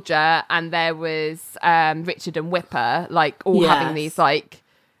and Georgia, and there was Richard and Whipper, like all having these like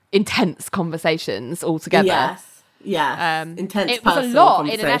intense conversations all together. Intense. It was a lot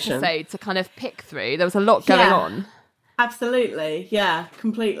in an episode to kind of pick through. There was a lot going on. Absolutely, yeah,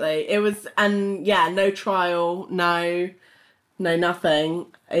 completely. It was, and no trial, no nothing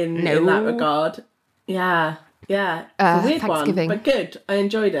in that regard. Yeah. It's a weird one, but good. I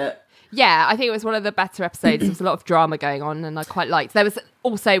enjoyed it. Yeah, I think it was one of the better episodes. There was a lot of drama going on, and I quite liked. There was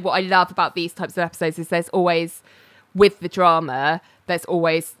also, what I love about these types of episodes is there's always, with the drama, there's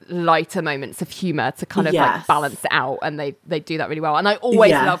always lighter moments of humour to kind of like balance it out, and they do that really well. And I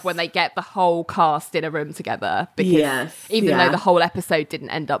always love when they get the whole cast in a room together, because even though the whole episode didn't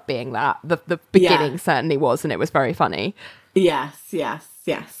end up being that, the beginning certainly was, and it was very funny. Yes,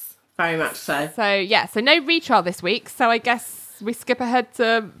 very much so. So no retrial this week, so I guess we skip ahead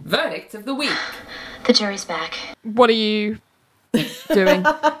to verdict of the week. The jury's back. What are you doing?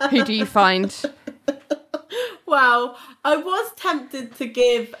 Who do you find? Well, I was tempted to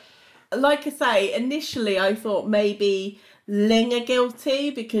give, like I say, initially I thought maybe Linga guilty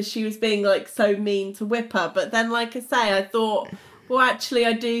because she was being like so mean to Whipper. But then, like I say, I thought, well, actually,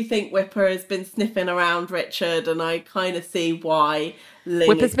 I do think Whipper has been sniffing around Richard, and I kind of see why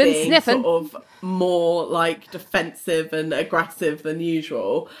Whipper's been being sniffing. Sort of more like defensive and aggressive than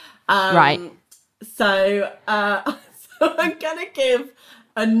usual. Right. So I'm going to give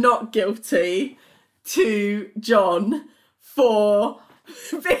a not guilty to John for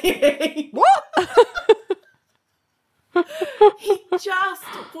being... What? He just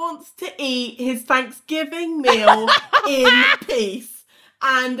wants to eat his Thanksgiving meal in peace.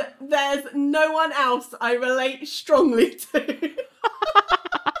 And there's no one else I relate strongly to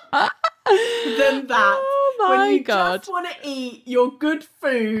than that. Oh my when you God. just want to eat your good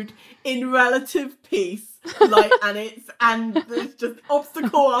food in relative peace. Like, and there's just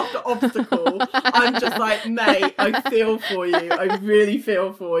obstacle after obstacle. I'm just like, mate, I feel for you. I really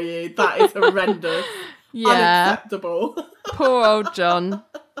feel for you. That is horrendous. Unacceptable. Poor old John.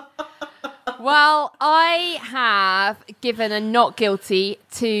 Well, I have given a not guilty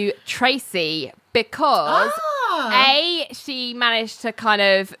to Tracy because A, she managed to kind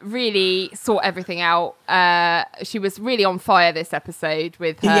of really sort everything out. She was really on fire this episode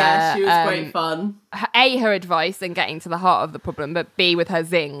with her... Yeah, she was great fun. Her advice and getting to the heart of the problem, but B, with her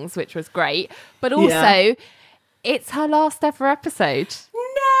zings, which was great. But also, it's her last ever episode.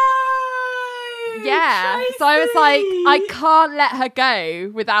 Yeah, Tracy! so I was like, I can't let her go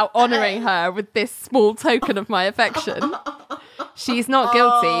without honouring her with this small token of my affection. She's not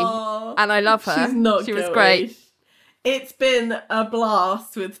guilty, and I love her. She's not She guilty. was great. It's been a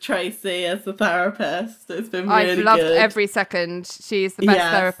blast with Tracy as a therapist. It's been really good. I've loved every second. She's the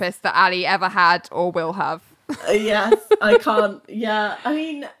best therapist that Ali ever had or will have. Yes, I can't. Yeah, I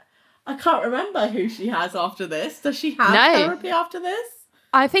mean, I can't remember who she has after this. Does she have therapy after this?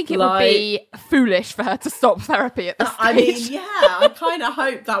 I think it would be foolish for her to stop therapy at this stage. I mean, yeah, I kind of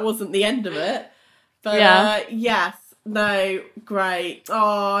hope that wasn't the end of it. But yes, no, great.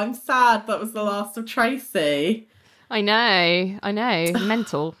 Oh, I'm sad that was the last of Tracy. I know,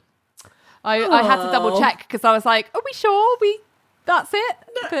 mental. I had to double check because I was like, are we sure that's it?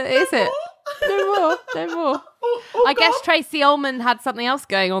 But is it? No more. I guess Tracy Ullman had something else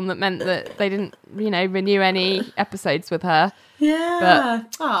going on that meant that they didn't, renew any episodes with her. Yeah.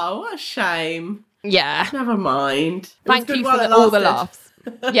 What a shame. Yeah. Never mind. Thank you for all the laughs.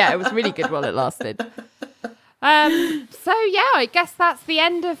 Yeah, it was really good while it lasted. I guess that's the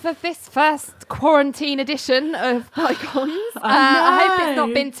end of this first quarantine edition of Bygones. I hope it's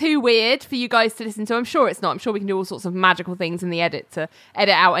not been too weird for you guys to listen to. I'm sure it's not. I'm sure we can do all sorts of magical things in the edit to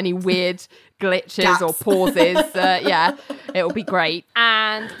edit out any weird glitches or pauses. It'll be great.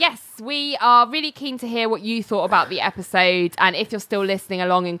 And yes, we are really keen to hear what you thought about the episode, and if you're still listening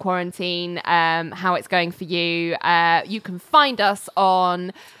along in quarantine, how it's going for you. You can find us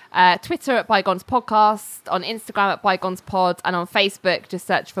on Twitter at Bygones Podcast, on Instagram at Bygones Pod, and on Facebook, just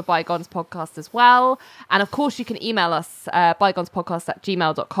search for Bygones Podcast as well. And of course, you can email us,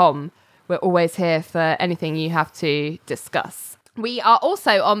 bygonespodcast@gmail.com. We're always here for anything you have to discuss. We are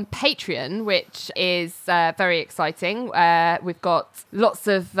also on Patreon, which is very exciting. We've got lots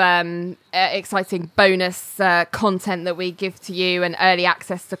of exciting bonus content that we give to you, and early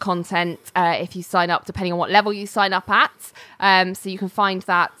access to content if you sign up, depending on what level you sign up at. So you can find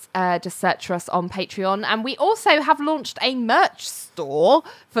that, just search for us on Patreon. And we also have launched a merch store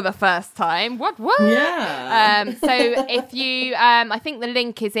for the first time. What? Yeah. So if you, I think the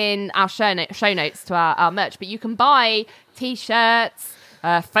link is in our show notes to our merch, but you can buy T-shirts,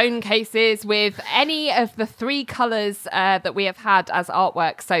 phone cases with any of the 3 colours that we have had as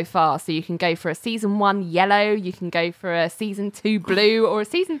artwork so far. So you can go for a season 1 yellow, you can go for a season 2 blue, or a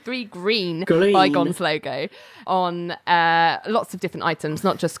season 3 green. Bygones logo on lots of different items,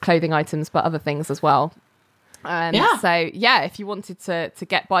 not just clothing items, but other things as well. So if you wanted to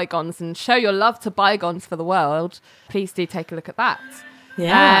get Bygones and show your love to Bygones for the world, please do take a look at that.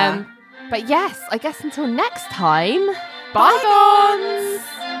 But yes, I guess until next time, Bygones!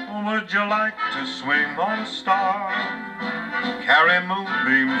 Would you like to swing on a star, carry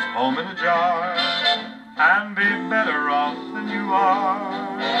moonbeams home in a jar, and be better off than you are?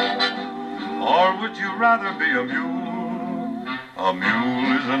 Or would you rather be a mule? A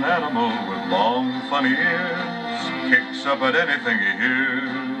mule is an animal with long, funny ears, kicks up at anything he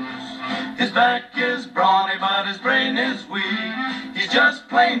hears. His back is brawny, but his brain is weak. He's just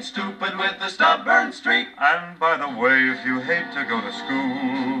plain stupid with a stubborn streak. And by the way, if you hate to go to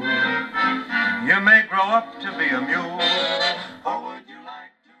school, you may grow up to be a mule. Or would you